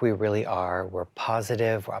feel like we really are. We're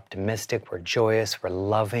positive, we're optimistic, we're joyous, we're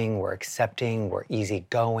loving, we're accepting, we're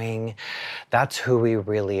easygoing. That's who we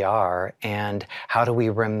really are. And how do we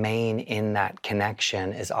remain in that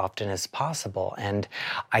connection as often as possible? And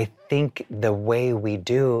I think the way we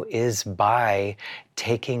do is by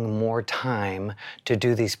taking more time to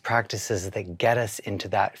do these practices that get us into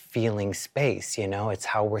that feeling space. It's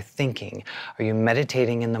how we're thinking. Are you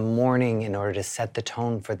meditating in the morning in order to set the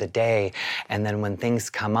tone for the day? And then when things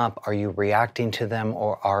come up, are you reacting to them,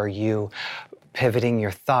 or are you pivoting your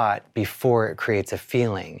thought before it creates a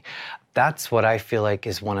feeling? That's what I feel like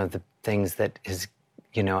is one of the things that is,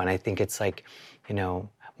 and I think it's like,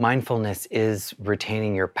 mindfulness is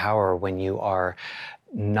retaining your power when you are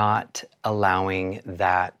not allowing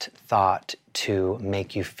that thought to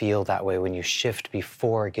make you feel that way, when you shift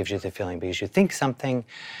before it gives you the feeling, because you think something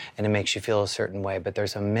and it makes you feel a certain way, but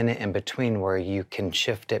there's a minute in between where you can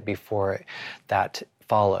shift it before that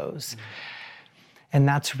follows. And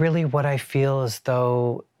that's really what I feel as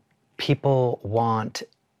though people want,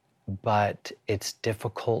 but it's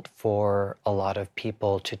difficult for a lot of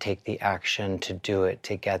people to take the action to do it,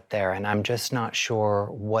 to get there. And I'm just not sure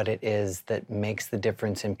what it is that makes the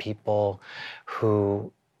difference in people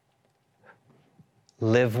who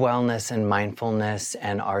live wellness and mindfulness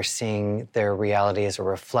and are seeing their reality as a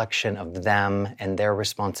reflection of them and their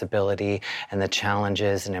responsibility and the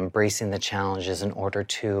challenges and embracing the challenges in order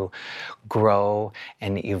to grow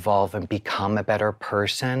and evolve and become a better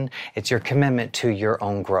person. It's your commitment to your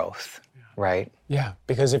own growth, right? Yeah,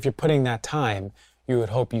 because if you're putting that time, you would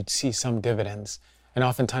hope you'd see some dividends. And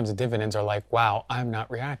oftentimes the dividends are like, wow, I'm not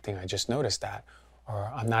reacting. I just noticed that.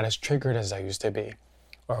 Or I'm not as triggered as I used to be.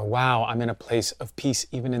 Or wow, I'm in a place of peace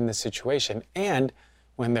even in this situation. And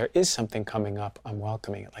when there is something coming up, I'm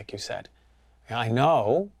welcoming it, like you said. I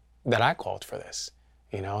know that I called for this,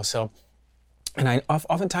 so, and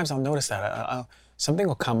oftentimes I'll notice that something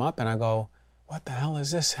will come up and I go, what the hell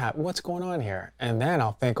is this? What's going on here? And then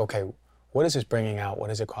I'll think, okay, what is this bringing out?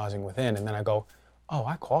 What is it causing within? And then I go, oh,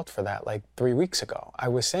 I called for that like 3 weeks ago. I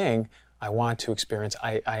was saying I want to experience,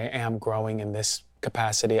 I am growing in this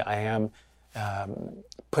capacity. I am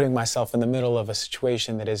putting myself in the middle of a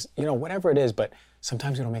situation that is, whatever it is, but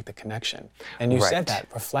sometimes you don't make the connection. And you said that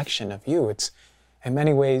reflection of you. It's in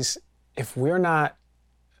many ways, if we're not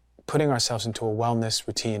putting ourselves into a wellness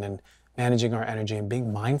routine and managing our energy and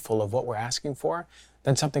being mindful of what we're asking for,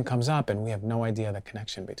 then something comes up and we have no idea the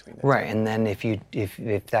connection between the two. Right, and then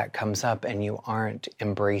if that comes up and you aren't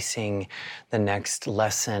embracing the next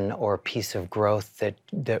lesson or piece of growth that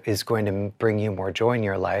is going to bring you more joy in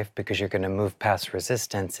your life, because you're going to move past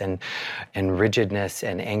resistance and rigidness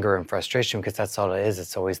and anger and frustration, because that's all it is.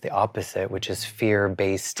 It's always the opposite, which is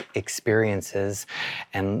fear-based experiences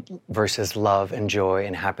and versus love and joy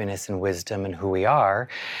and happiness and wisdom and who we are.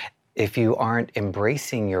 If you aren't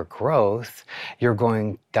embracing your growth,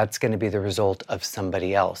 that's going to be the result of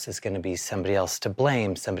somebody else. It's going to be somebody else to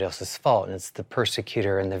blame, somebody else's fault, and it's the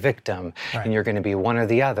persecutor and the victim. Right. And you're going to be one or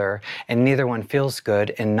the other, and neither one feels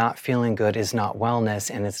good, and not feeling good is not wellness,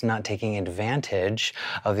 and it's not taking advantage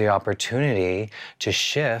of the opportunity to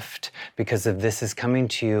shift because of this is coming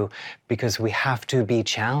to you, because we have to be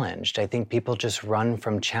challenged. I think people just run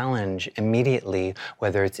from challenge immediately,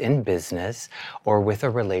 whether it's in business or with a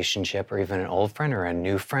relationship or even an old friend or a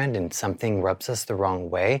new friend, and something rubs us the wrong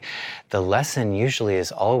way. The lesson usually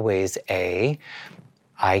is always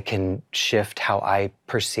I can shift how I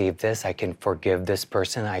perceive this. I can forgive this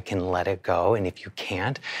person. I can let it go. And if you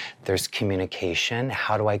can't, there's communication.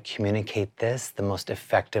 How do I communicate this the most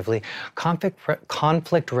effectively?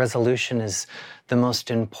 Conflict resolution is the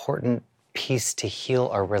most important piece to heal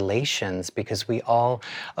our relations, because we all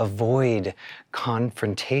avoid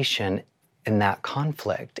confrontation in that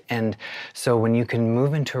conflict. And so when you can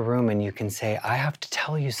move into a room and you can say, I have to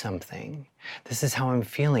tell you something. This is how I'm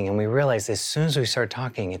feeling. And we realize as soon as we start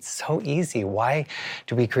talking, it's so easy. Why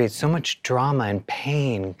do we create so much drama and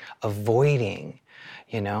pain avoiding,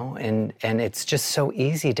 and it's just so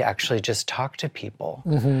easy to actually just talk to people.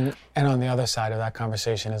 Mm-hmm. And on the other side of that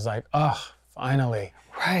conversation is like, oh, finally.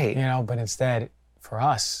 Right. But instead for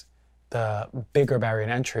us, the bigger barrier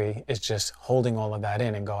to entry is just holding all of that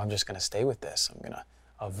in and go, I'm just going to stay with this. I'm going to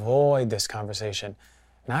avoid this conversation.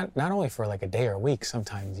 Not only for like a day or a week,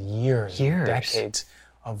 sometimes years. Decades,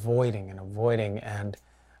 avoiding. And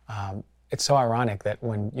it's so ironic that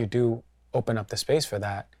when you do open up the space for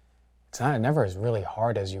that, it's never as really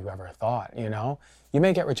hard as you ever thought, You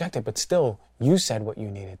may get rejected, but still you said what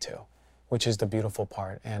you needed to, which is the beautiful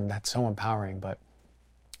part. And that's so empowering. But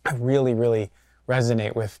I really, really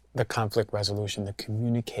resonate with the conflict resolution, the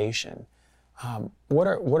communication. What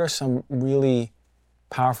are some really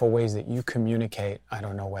powerful ways that you communicate? I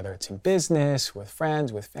don't know whether it's in business, with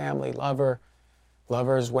friends, with family,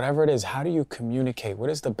 lovers, whatever it is. How do you communicate? What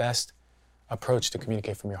is the best approach to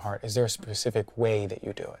communicate from your heart? Is there a specific way that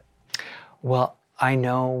you do it? Well, I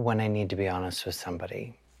know when I need to be honest with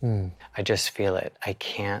somebody. I just feel it. I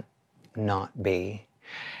can't not be.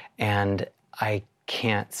 And I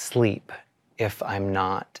can't sleep if I'm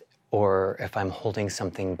not, or if I'm holding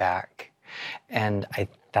something back. And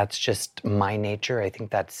that's just my nature. I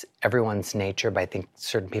think that's everyone's nature, but I think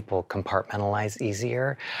certain people compartmentalize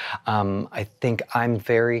easier. I think I'm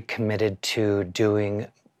very committed to doing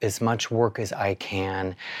as much work as I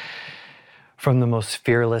can from the most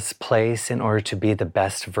fearless place in order to be the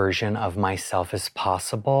best version of myself as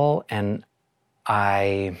possible. And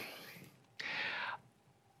I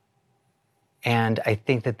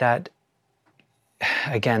think that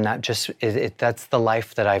again, that's the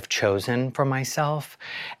life that I've chosen for myself,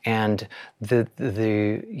 and the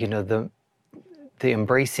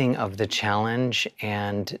embracing of the challenge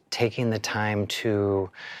and taking the time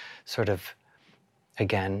to sort of,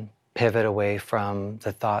 again, pivot away from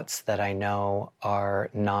the thoughts that I know are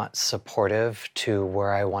not supportive to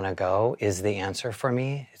where I want to go is the answer for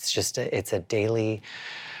me. It's a daily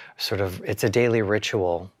it's a daily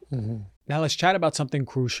ritual. Now let's chat about something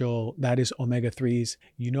crucial, that is omega-3s.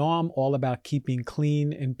 You know I'm all about keeping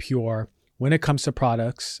clean and pure when it comes to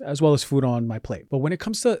products as well as food on my plate. But when it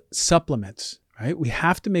comes to supplements, right, we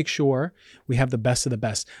have to make sure we have the best of the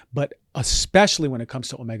best, but especially when it comes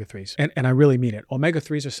to omega-3s. And I really mean it.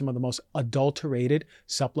 Omega-3s are some of the most adulterated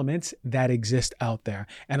supplements that exist out there.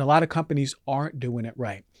 And a lot of companies aren't doing it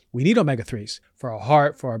right. We need omega-3s for our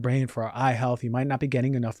heart, for our brain, for our eye health. You might not be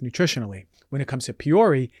getting enough nutritionally. When it comes to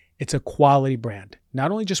Puori, it's a quality brand,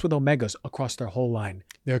 not only just with omegas, across their whole line.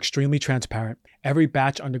 They're extremely transparent. Every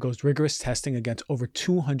batch undergoes rigorous testing against over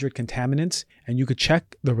 200 contaminants, and you could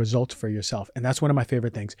check the results for yourself. And that's one of my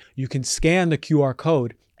favorite things. You can scan the QR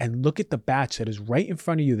code and look at the batch that is right in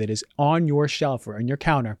front of you, that is on your shelf or on your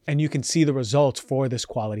counter, and you can see the results for this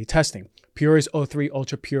quality testing. Puori's O3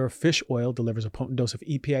 Ultra Pure Fish Oil delivers a potent dose of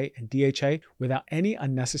EPA and DHA without any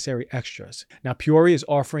unnecessary extras. Now, Puori is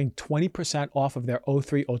offering 20% off of their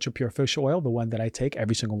O3 Ultra Pure Fish Oil, the one that I take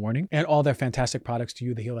every single morning, and all their fantastic products to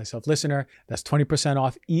you, the Heal Thyself listener. That's 20%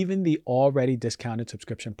 off even the already discounted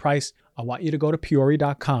subscription price. I want you to go to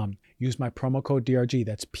Puori.com. Use my promo code DRG,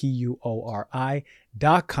 that's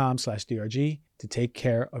PUORI.com/DRG, to take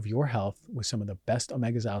care of your health with some of the best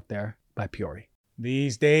omegas out there by Puori.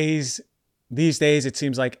 These days, it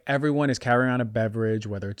seems like everyone is carrying on a beverage,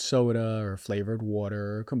 whether it's soda or flavored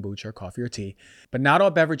water, or kombucha, or coffee or tea. But not all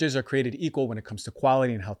beverages are created equal when it comes to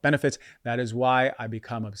quality and health benefits. That is why I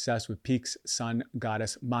become obsessed with Peak's Sun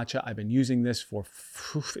Goddess Matcha. I've been using this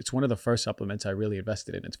it's one of the first supplements I really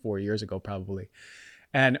invested in. It's 4 years ago, probably.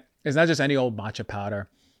 And it's not just any old matcha powder.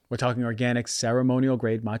 We're talking organic, ceremonial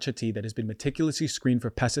grade matcha tea that has been meticulously screened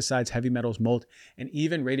for pesticides, heavy metals, mold, and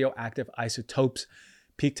even radioactive isotopes.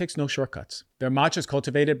 Peak takes no shortcuts. Their matcha is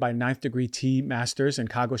cultivated by 9th degree tea masters in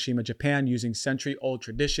Kagoshima, Japan, using century-old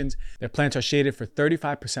traditions. Their plants are shaded for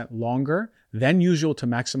 35% longer than usual to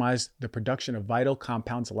maximize the production of vital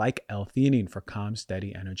compounds like L-theanine for calm,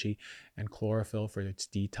 steady energy, and chlorophyll for its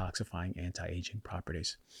detoxifying anti-aging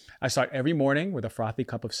properties. I start every morning with a frothy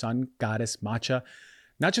cup of Sun Goddess matcha,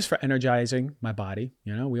 not just for energizing my body,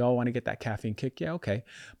 we all want to get that caffeine kick, yeah, okay,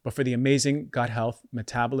 but for the amazing gut health,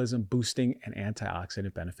 metabolism boosting, and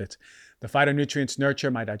antioxidant benefits. The phytonutrients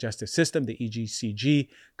nurture my digestive system, the EGCG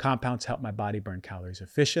compounds help my body burn calories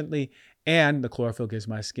efficiently, and the chlorophyll gives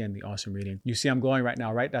my skin the awesome reading. You see I'm glowing right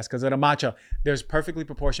now, right? That's because of the matcha. There's perfectly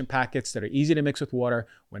proportioned packets that are easy to mix with water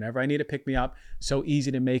whenever I need to pick me up. So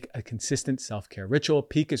easy to make a consistent self-care ritual.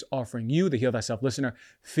 Peak is offering you, the Heal Thyself listener,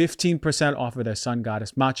 15% off of their Sun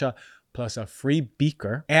Goddess Matcha, plus a free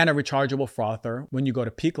beaker and a rechargeable frother when you go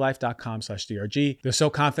to peaklife.com/DRG. They're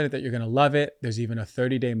so confident that you're going to love it. There's even a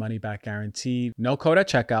 30-day money-back guarantee. No code at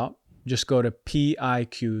checkout. Just go to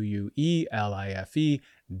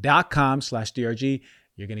PIQUELIFE.com/DRG.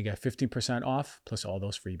 You're going to get 15% off plus all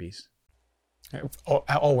those freebies.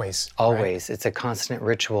 Always. Always. Right? It's a constant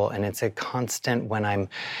ritual, and it's a constant when I'm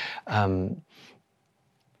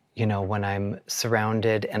when I'm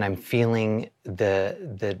surrounded and I'm feeling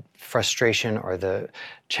the frustration or the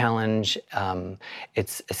challenge,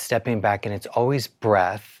 it's stepping back, and it's always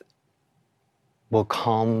breath will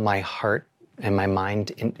calm my heart and my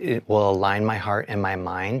mind. It will align my heart and my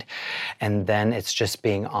mind. And then it's just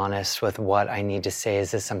being honest with what I need to say.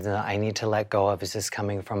 Is this something that I need to let go of? Is this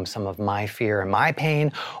coming from some of my fear and my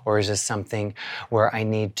pain? Or is this something where I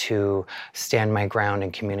need to stand my ground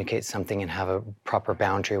and communicate something and have a proper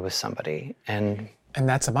boundary with somebody? And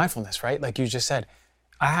that's a mindfulness, right? Like you just said,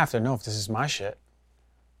 I have to know if this is my shit,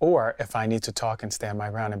 or if I need to talk and stand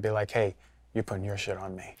my ground and be like, hey, you're putting your shit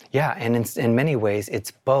on me. Yeah, and in many ways,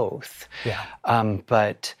 it's both. Yeah.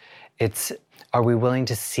 But are we willing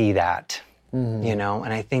to see that? Mm-hmm.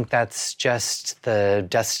 And I think that's just the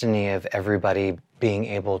destiny of everybody being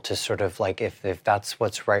able to sort of like, if that's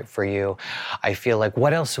what's right for you. I feel like,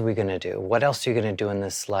 what else are we going to do? What else are you going to do in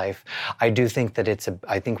this life? I do think that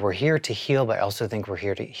I think we're here to heal, but I also think we're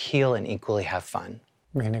here to heal and equally have fun.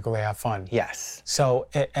 We can equally have fun. Yes. So,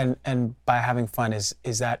 and by having fun, is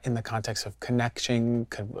that in the context of connection,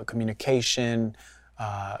 communication,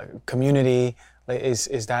 community?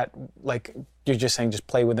 Is that like you're just saying, just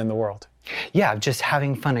play within the world? Yeah, just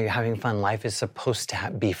having fun. Are you having fun? Life is supposed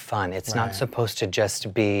to be fun. It's not supposed to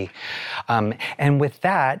just be. And with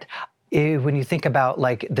that, when you think about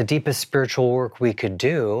like the deepest spiritual work we could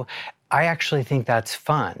do, I actually think that's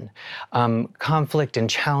fun. Conflict and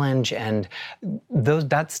challenge and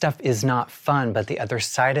that stuff is not fun, but the other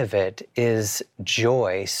side of it is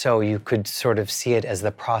joy. So you could sort of see it as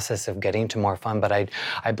the process of getting to more fun. But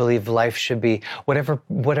I believe life should be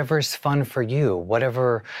whatever is fun for you,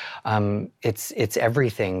 whatever, it's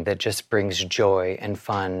everything that just brings joy and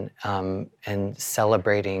fun and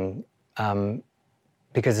celebrating.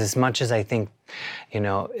 Because as much as I think,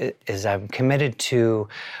 as I'm committed to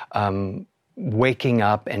waking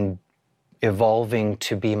up and evolving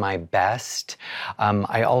to be my best,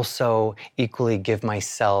 I also equally give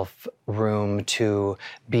myself room to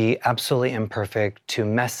be absolutely imperfect, to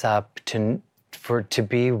mess up, to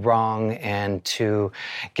be wrong, and to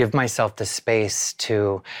give myself the space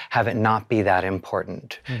to have it not be that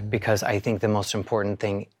important. Mm-hmm. Because I think the most important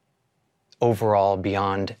thing overall,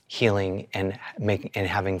 beyond healing and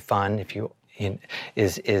having fun,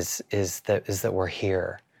 is that we're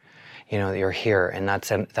here. You're here, and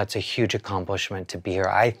that's a huge accomplishment to be here.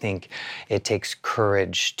 I think it takes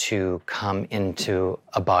courage to come into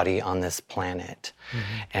a body on this planet,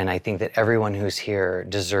 and I think that everyone who's here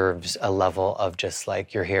deserves a level of just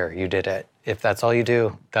like, you're here, you did it. If that's all you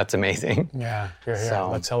do, that's amazing. Yeah, you're here. So,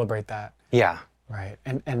 let's celebrate that. Yeah. Right,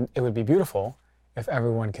 and it would be beautiful if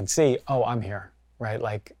everyone can see, oh, I'm here, right?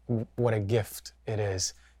 Like, what a gift it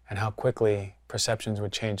is, and how quickly perceptions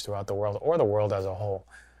would change throughout the world, or the world as a whole,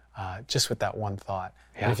 just with that one thought.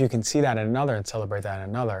 Yeah. And if you can see that in another and celebrate that in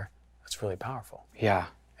another, that's really powerful. Yeah.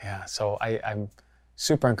 Yeah, so I'm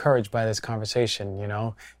super encouraged by this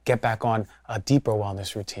conversation, get back on a deeper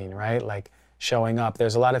wellness routine, right? Like showing up.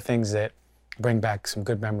 There's a lot of things that bring back some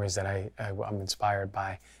good memories that I'm inspired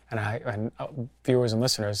by. And viewers and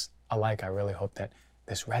listeners alike, I really hope that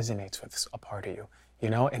this resonates with a part of you,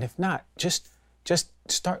 And if not, just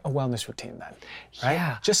start a wellness routine then, right?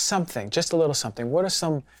 Yeah. Just something, just a little something. What are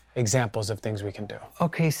some examples of things we can do?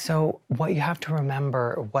 Okay, so what you have to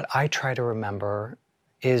remember, what I try to remember,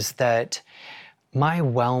 is that my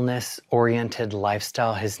wellness-oriented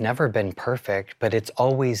lifestyle has never been perfect, but it's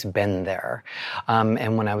always been there.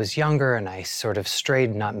 And when I was younger and I sort of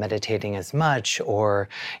strayed, not meditating as much, or,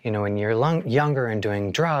 when you're younger and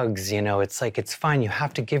doing drugs, it's like, it's fine. You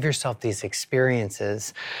have to give yourself these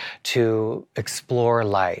experiences to explore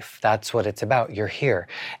life. That's what it's about. You're here.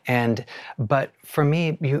 But for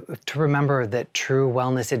me, to remember that true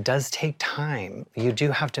wellness, it does take time. You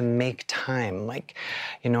do have to make time. Like,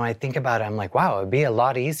 I think about it, I'm like, wow, it'd be a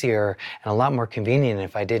lot easier and a lot more convenient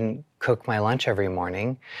if I didn't cook my lunch every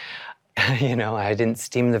morning. I didn't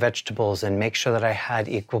steam the vegetables and make sure that I had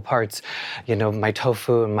equal parts, my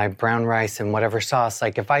tofu and my brown rice and whatever sauce.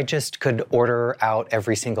 Like, if I just could order out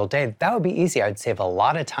every single day, that would be easy. I'd save a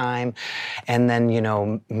lot of time. And then,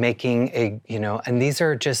 making and these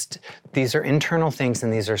are internal things,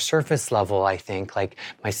 and these are surface level, I think, like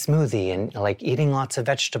my smoothie and like eating lots of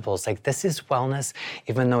vegetables. Like, this is wellness,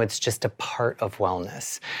 even though it's just a part of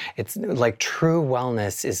wellness. It's like true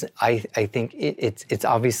wellness is, I think it's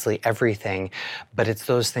obviously everything, but it's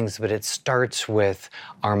those things, but it starts with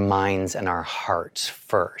our minds and our hearts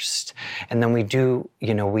first. And then we do,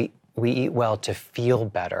 we eat well to feel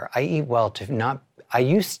better. I eat well to not, I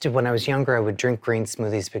used to, when I was younger, I would drink green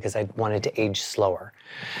smoothies because I wanted to age slower.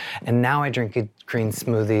 And now I drink green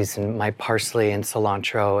smoothies and my parsley and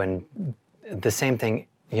cilantro and the same thing,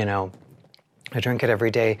 I drink it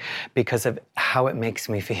every day because of how it makes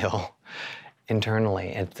me feel internally.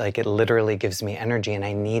 It's like, it literally gives me energy, and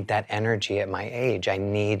I need that energy at my age. I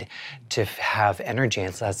need to have energy.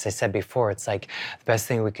 And so, as I said before, it's like the best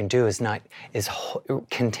thing we can do is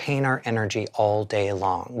contain our energy all day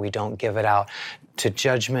long. We don't give it out to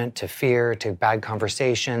judgment, to fear, to bad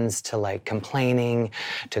conversations, to like complaining,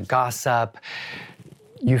 to gossip.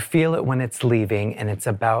 You feel it when it's leaving, and it's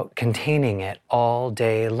about containing it all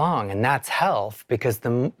day long. And that's health, because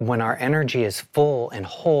when our energy is full and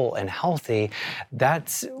whole and healthy,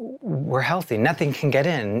 we're healthy. Nothing can get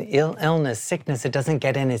in. Illness, sickness, it doesn't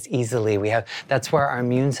get in as easily. That's where our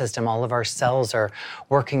immune system, all of our cells are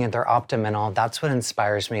working at their optimum and all. That's what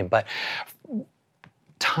inspires me. But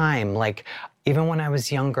time, like, even when I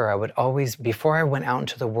was younger, I would always, before I went out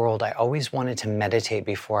into the world, I always wanted to meditate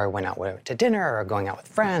before I went out to dinner or going out with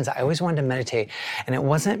friends. I always wanted to meditate. And it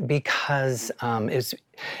wasn't because,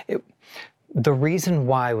 the reason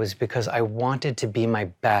why was because I wanted to be my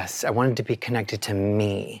best. I wanted to be connected to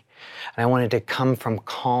me. And I wanted to come from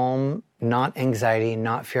calm, not anxiety,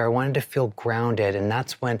 not fear. I wanted to feel grounded. And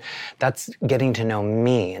that's getting to know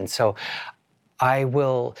me. And so I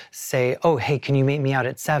will say, oh, hey, can you meet me out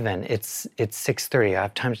at 7? It's 6:30. I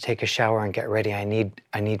have time to take a shower and get ready. I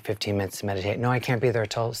need 15 minutes to meditate. No, I can't be there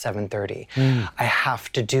till 7:30. I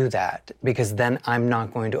have to do that because then I'm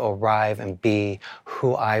not going to arrive and be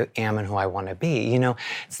who I am and who I want to be. You know,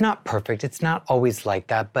 it's not perfect. It's not always like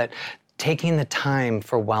that, but taking the time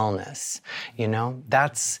for wellness, you know,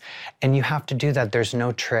 and you have to do that. There's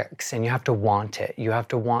no tricks, and you have to want it. You have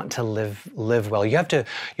to want to live well. You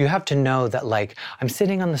have to know that, like, I'm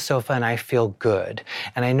sitting on the sofa and I feel good.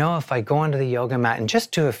 And I know if I go onto the yoga mat and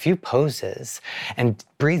just do a few poses and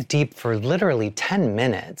breathe deep for literally 10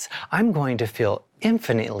 minutes, I'm going to feel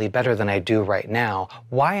infinitely better than I do right now.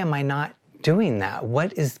 Why am I not doing that?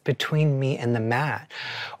 What is between me and the mat?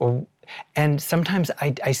 And sometimes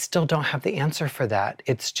I still don't have the answer for that.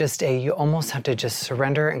 It's just you almost have to just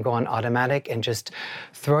surrender and go on automatic and just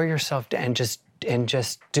throw yourself and just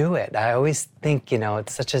do it. I always think, you know,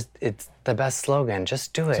 it's the best slogan,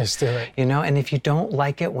 just do it. Just do it. You know, and if you don't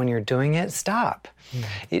like it when you're doing it, stop.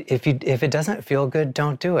 If it doesn't feel good,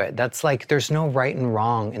 don't do it. That's like, there's no right and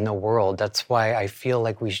wrong in the world. That's why I feel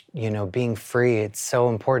like being free, it's so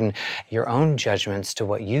important. Your own judgments to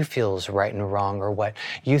what you feel is right and wrong, or what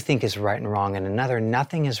you think is right and wrong, and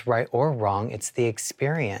nothing is right or wrong. It's the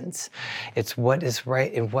experience. It's what is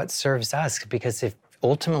right and what serves us. Because if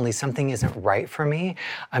ultimately something isn't right for me,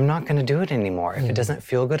 I'm not going to do it anymore. If it doesn't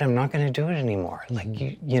feel good, I'm not going to do it anymore. Like,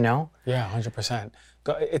 you know? Yeah, 100%.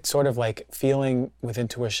 It's sort of like feeling with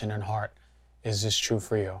intuition and heart. Is this true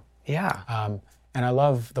for you? Yeah. And I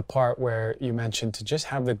love the part where you mentioned to just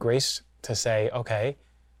have the grace to say, okay,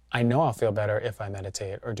 I know I'll feel better if I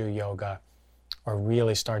meditate or do yoga or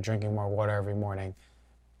really start drinking more water every morning.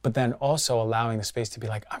 But then also allowing the space to be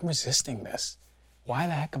like, I'm resisting this. Why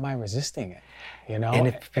the heck am I resisting it? You know,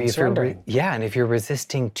 and surrendering. And if you're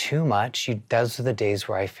resisting too much, those are the days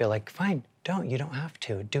where I feel like, fine, you don't have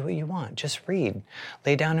to. Do what you want. Just read.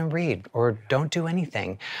 Lay down and read, or don't do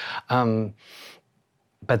anything.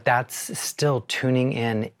 But that's still tuning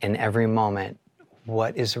in every moment.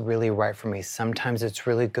 What is really right for me? Sometimes it's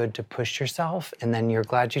really good to push yourself, and then you're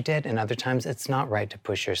glad you did, and other times it's not right to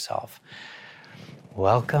push yourself.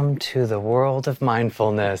 Welcome to the world of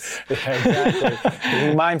mindfulness. Yeah, exactly.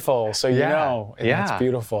 Be mindful, so you know. And that's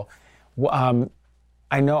beautiful.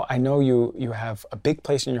 I know you have a big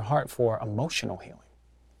place in your heart for emotional healing.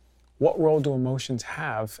 What role do emotions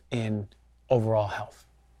have in overall health?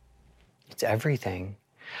 It's everything.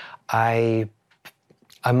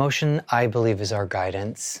 Emotion, I believe, is our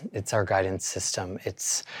guidance. It's our guidance system.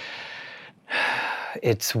 It's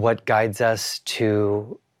what guides us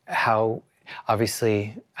to how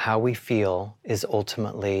we feel is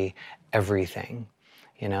ultimately everything,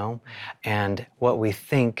 you know? And what we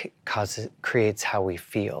think creates how we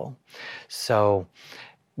feel. So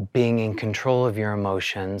being in control of your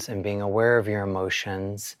emotions and being aware of your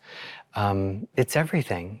emotions, it's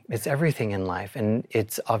everything. It's everything in life. And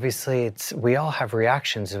we all have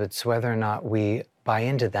reactions. It's whether or not we buy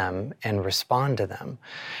into them and respond to them.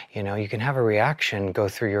 You know, you can have a reaction go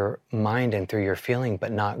through your mind and through your feeling,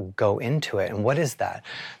 but not go into it. And what is that?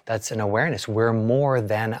 That's an awareness. We're more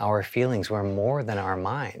than our feelings. We're more than our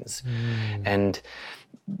minds. And,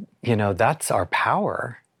 you know, that's our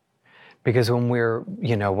power. Because when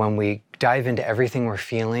we dive into everything we're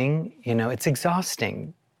feeling, you know, it's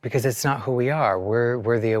exhausting. Because it's not who we are.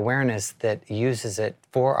 We're the awareness that uses it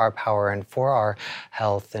for our power and for our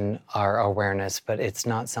health and our awareness, but it's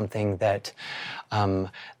not something that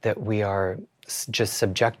we are just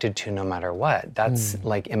subjected to no matter what. That's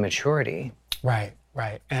like immaturity. Right.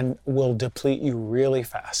 And will deplete you really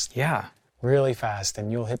fast. Yeah. Really fast.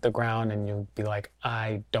 And you'll hit the ground and you'll be like,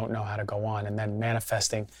 I don't know how to go on. And then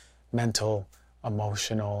manifesting mental,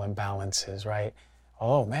 emotional imbalances, right?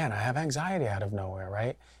 Oh man, I have anxiety out of nowhere,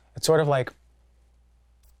 right? It's sort of like,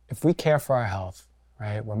 if we care for our health,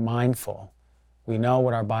 right? We're mindful. We know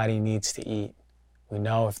what our body needs to eat. We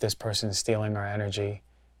know if this person is stealing our energy.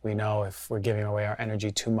 We know if we're giving away our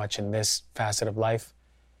energy too much in this facet of life.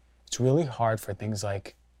 It's really hard for things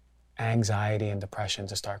like anxiety and depression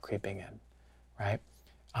to start creeping in, right?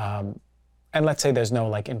 And let's say there's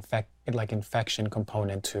no infection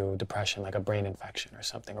component to depression, like a brain infection or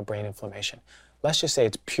something, or brain inflammation. Let's just say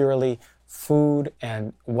it's purely food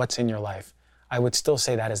and what's in your life. I would still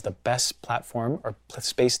say that is the best platform or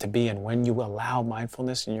space to be in when you allow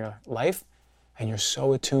mindfulness in your life and you're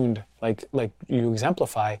so attuned, like you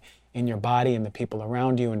exemplify in your body and the people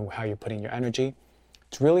around you and how you're putting your energy.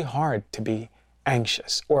 It's really hard to be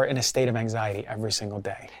anxious or in a state of anxiety every single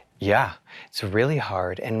day. Yeah, it's really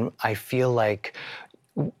hard. And I feel like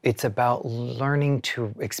it's about learning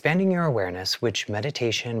to expanding your awareness, which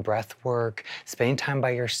meditation, breath work, spending time by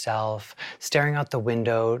yourself, staring out the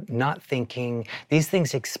window, not thinking, these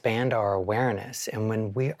things expand our awareness. And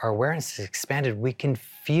when our awareness is expanded, we can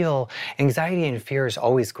feel anxiety and fear is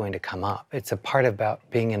always going to come up. It's a part about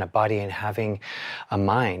being in a body and having a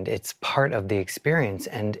mind. It's part of the experience.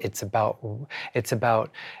 And it's about,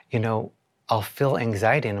 I'll feel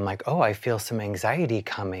anxiety and I'm like, oh, I feel some anxiety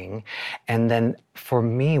coming. And then for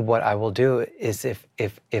me, what I will do is if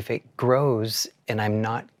it grows and I'm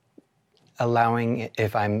not allowing it,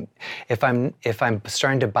 if I'm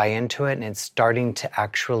starting to buy into it and it's starting to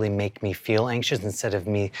actually make me feel anxious instead of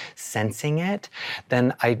me sensing it,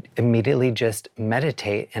 then I immediately just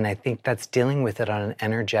meditate. And I think that's dealing with it on an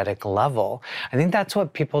energetic level. I think that's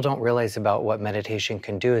what people don't realize about what meditation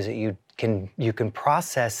can do, is that you can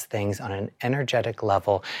process things on an energetic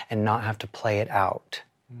level and not have to play it out.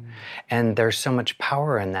 And there's so much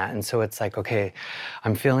power in that. And so it's like, okay,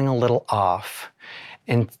 I'm feeling a little off.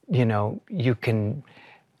 And, you can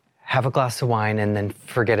have a glass of wine and then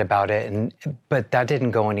forget about it. But that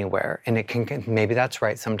didn't go anywhere. And maybe that's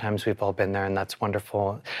right. Sometimes we've all been there and that's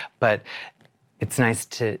wonderful. But it's nice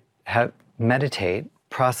to meditate,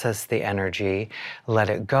 process the energy, let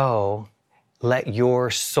it go, let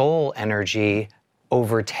your soul energy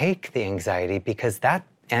overtake the anxiety, because that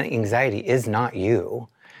anxiety is not you.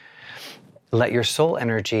 Let your soul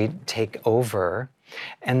energy take over,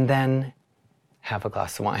 and then have a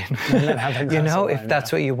glass of wine. If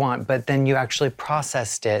that's what you want. But then you actually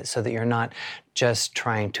processed it so that you're not just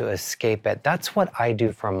trying to escape it. That's what I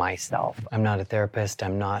do for myself. I'm not a therapist.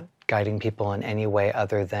 I'm not guiding people in any way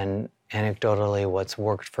other than anecdotally what's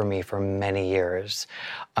worked for me for many years.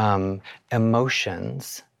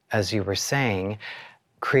 Emotions, as you were saying,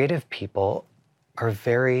 creative people are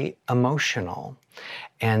very emotional.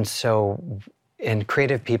 And so in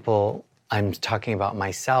creative people, I'm talking about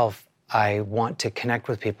myself, I want to connect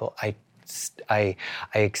with people. I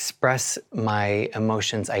express my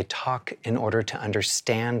emotions. I talk in order to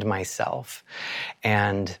understand myself.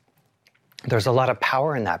 And there's a lot of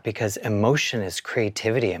power in that, because emotion is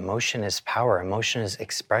creativity, emotion is power, emotion is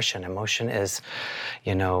expression, emotion is,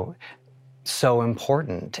 so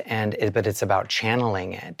important. But it's about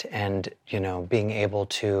channeling it and, being able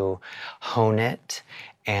to hone it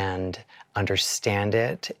and understand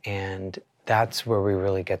it. And that's where we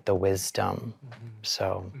really get the wisdom. Mm-hmm.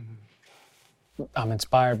 So I'm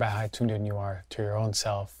inspired by how tuned in you are to your own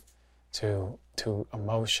self, to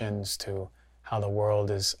emotions, to how the world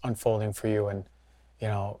is unfolding for you. And,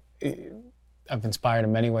 I've inspired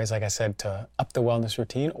in many ways, like I said, to up the wellness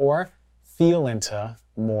routine or feel into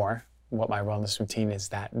more what my wellness routine is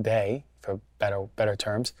that day, for better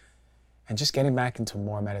terms, and just getting back into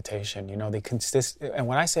more meditation. And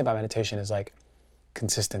what I say about meditation is like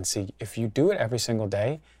consistency. If you do it every single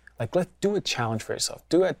day, like let's do a challenge for yourself.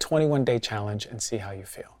 Do a 21-day challenge and see how you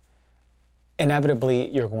feel. Inevitably,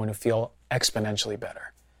 you're going to feel exponentially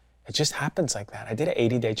better. It just happens like that. I did an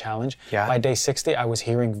 80-day challenge. Yeah. By day 60, I was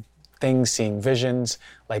hearing things, seeing visions,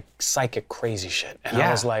 like psychic crazy shit. And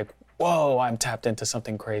I was like, whoa, I'm tapped into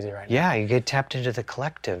something crazy right now. Yeah, you get tapped into the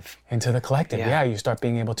collective. Yeah. You start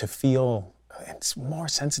being able to feel it's more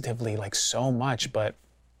sensitively, like so much, but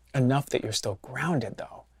enough that you're still grounded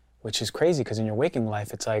though, which is crazy, because in your waking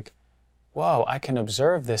life, it's like, whoa, I can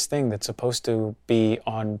observe this thing that's supposed to be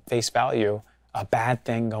on face value, a bad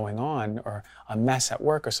thing going on or a mess at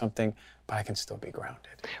work or something, but I can still be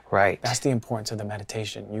grounded. Right. That's the importance of the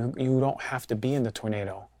meditation. You don't have to be in the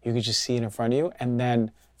tornado. You can just see it in front of you, and then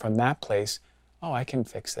from that place, oh, I can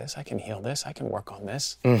fix this, I can heal this, I can work on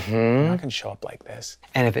this, I can show up like this.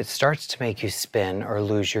 And if it starts to make you spin or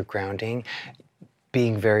lose your grounding,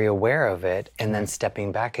 being very aware of it and then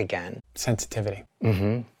stepping back again. Sensitivity.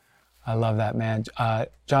 I love that, man.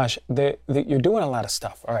 Josh, you're doing a lot of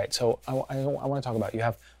stuff. All right, so I want to talk about, you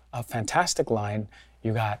have a fantastic line.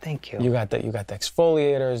 Thank you. You got the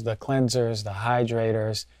exfoliators, the cleansers, the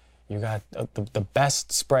hydrators. You got the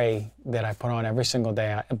best spray that I put on every single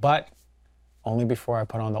day, but only before I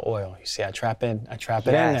put on the oil. You see, I trap it in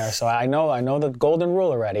there, so I know the golden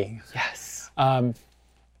rule already. Yes.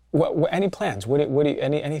 Any plans?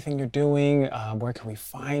 Anything you're doing? Where can we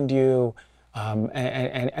find you?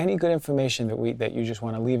 And any good information that you just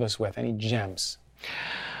want to leave us with? Any gems?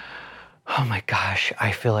 Oh my gosh,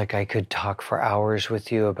 I feel like I could talk for hours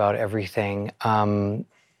with you about everything.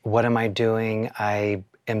 What am I doing? I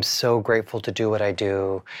am so grateful to do what I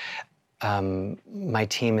do. my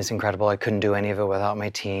team is incredible. I couldn't do any of it without my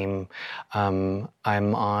team. I'm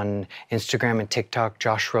on Instagram and TikTok,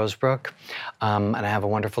 Josh Rosebrook, and I have a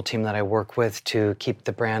wonderful team that I work with to keep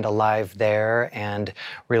the brand alive there and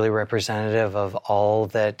really representative of all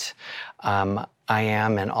that I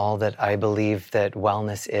am and all that I believe that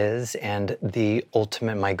wellness is. And the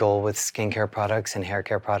ultimate, my goal with skincare products and hair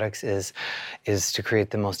care products is to create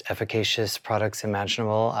the most efficacious products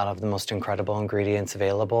imaginable out of the most incredible ingredients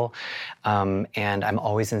available. And I'm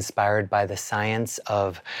always inspired by the science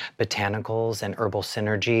of botanicals and herbal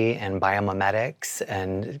synergy and biomimetics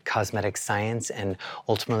and cosmetic science, and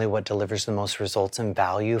ultimately what delivers the most results and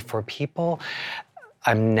value for people.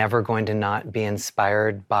 I'm never going to not be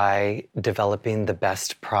inspired by developing the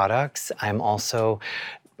best products. I'm also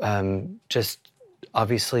just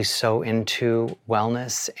obviously so into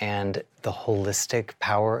wellness and the holistic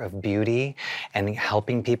power of beauty and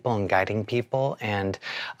helping people and guiding people. And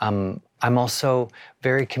I'm also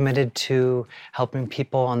very committed to helping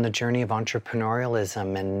people on the journey of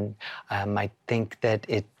entrepreneurialism. And I think that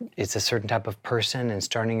it's a certain type of person and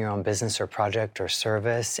starting your own business or project or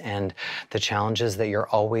service and the challenges that you're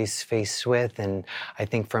always faced with. And I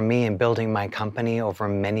think for me in building my company over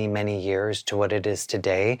many, many years to what it is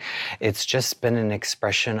today, it's just been an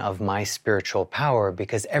expression of my spiritual power,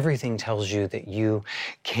 because everything tells you that you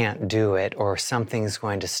can't do it or something's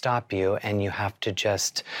going to stop you and you have to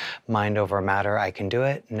just mind over matter. I can do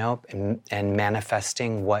it. Nope. And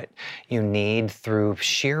manifesting what you need through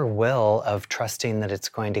sheer will of trusting that it's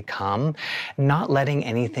going to come, not letting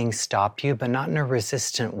anything stop you, but not in a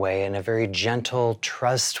resistant way, in a very gentle,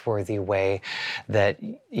 trustworthy way that,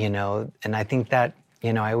 and I think that,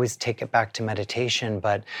 I always take it back to meditation,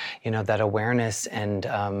 but, that awareness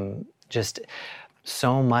and just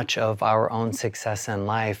so much of our own success in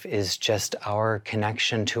life is just our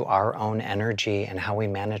connection to our own energy and how we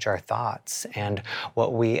manage our thoughts and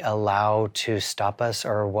what we allow to stop us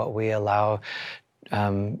or what we allow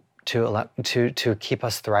to keep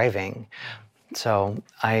us thriving. So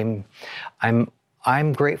I'm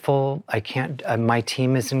grateful. My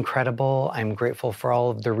team is incredible. I'm grateful for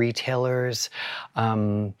all of the retailers.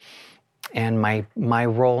 And my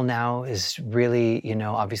role now is really,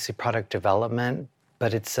 obviously product development,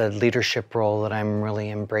 but it's a leadership role that I'm really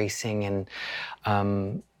embracing and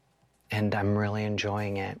I'm really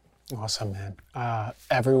enjoying it. Awesome, man.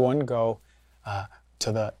 Everyone go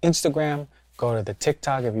to the Instagram, go to the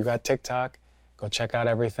TikTok. If you got TikTok, go check out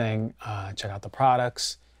everything. Check out the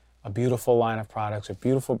products, a beautiful line of products with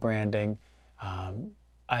beautiful branding.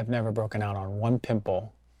 I've never broken out on one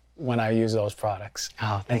pimple when I use those products.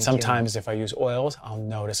 Oh, thank and sometimes if I use oils, I'll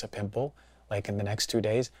notice a pimple, like in the next 2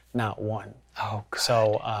 days, not one. Oh, good.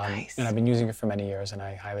 So, Nice. And I've been using it for many years and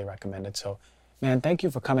I highly recommend it. So, man, thank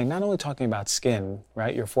you for coming, not only talking about skin,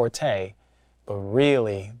 right, your forte, but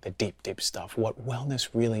really the deep, deep stuff, what wellness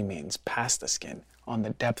really means past the skin, on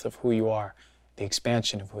the depth of who you are, the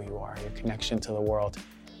expansion of who you are, your connection to the world.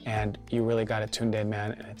 And you really got it tuned in,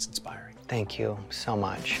 man, and it's inspiring. Thank you so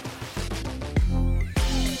much.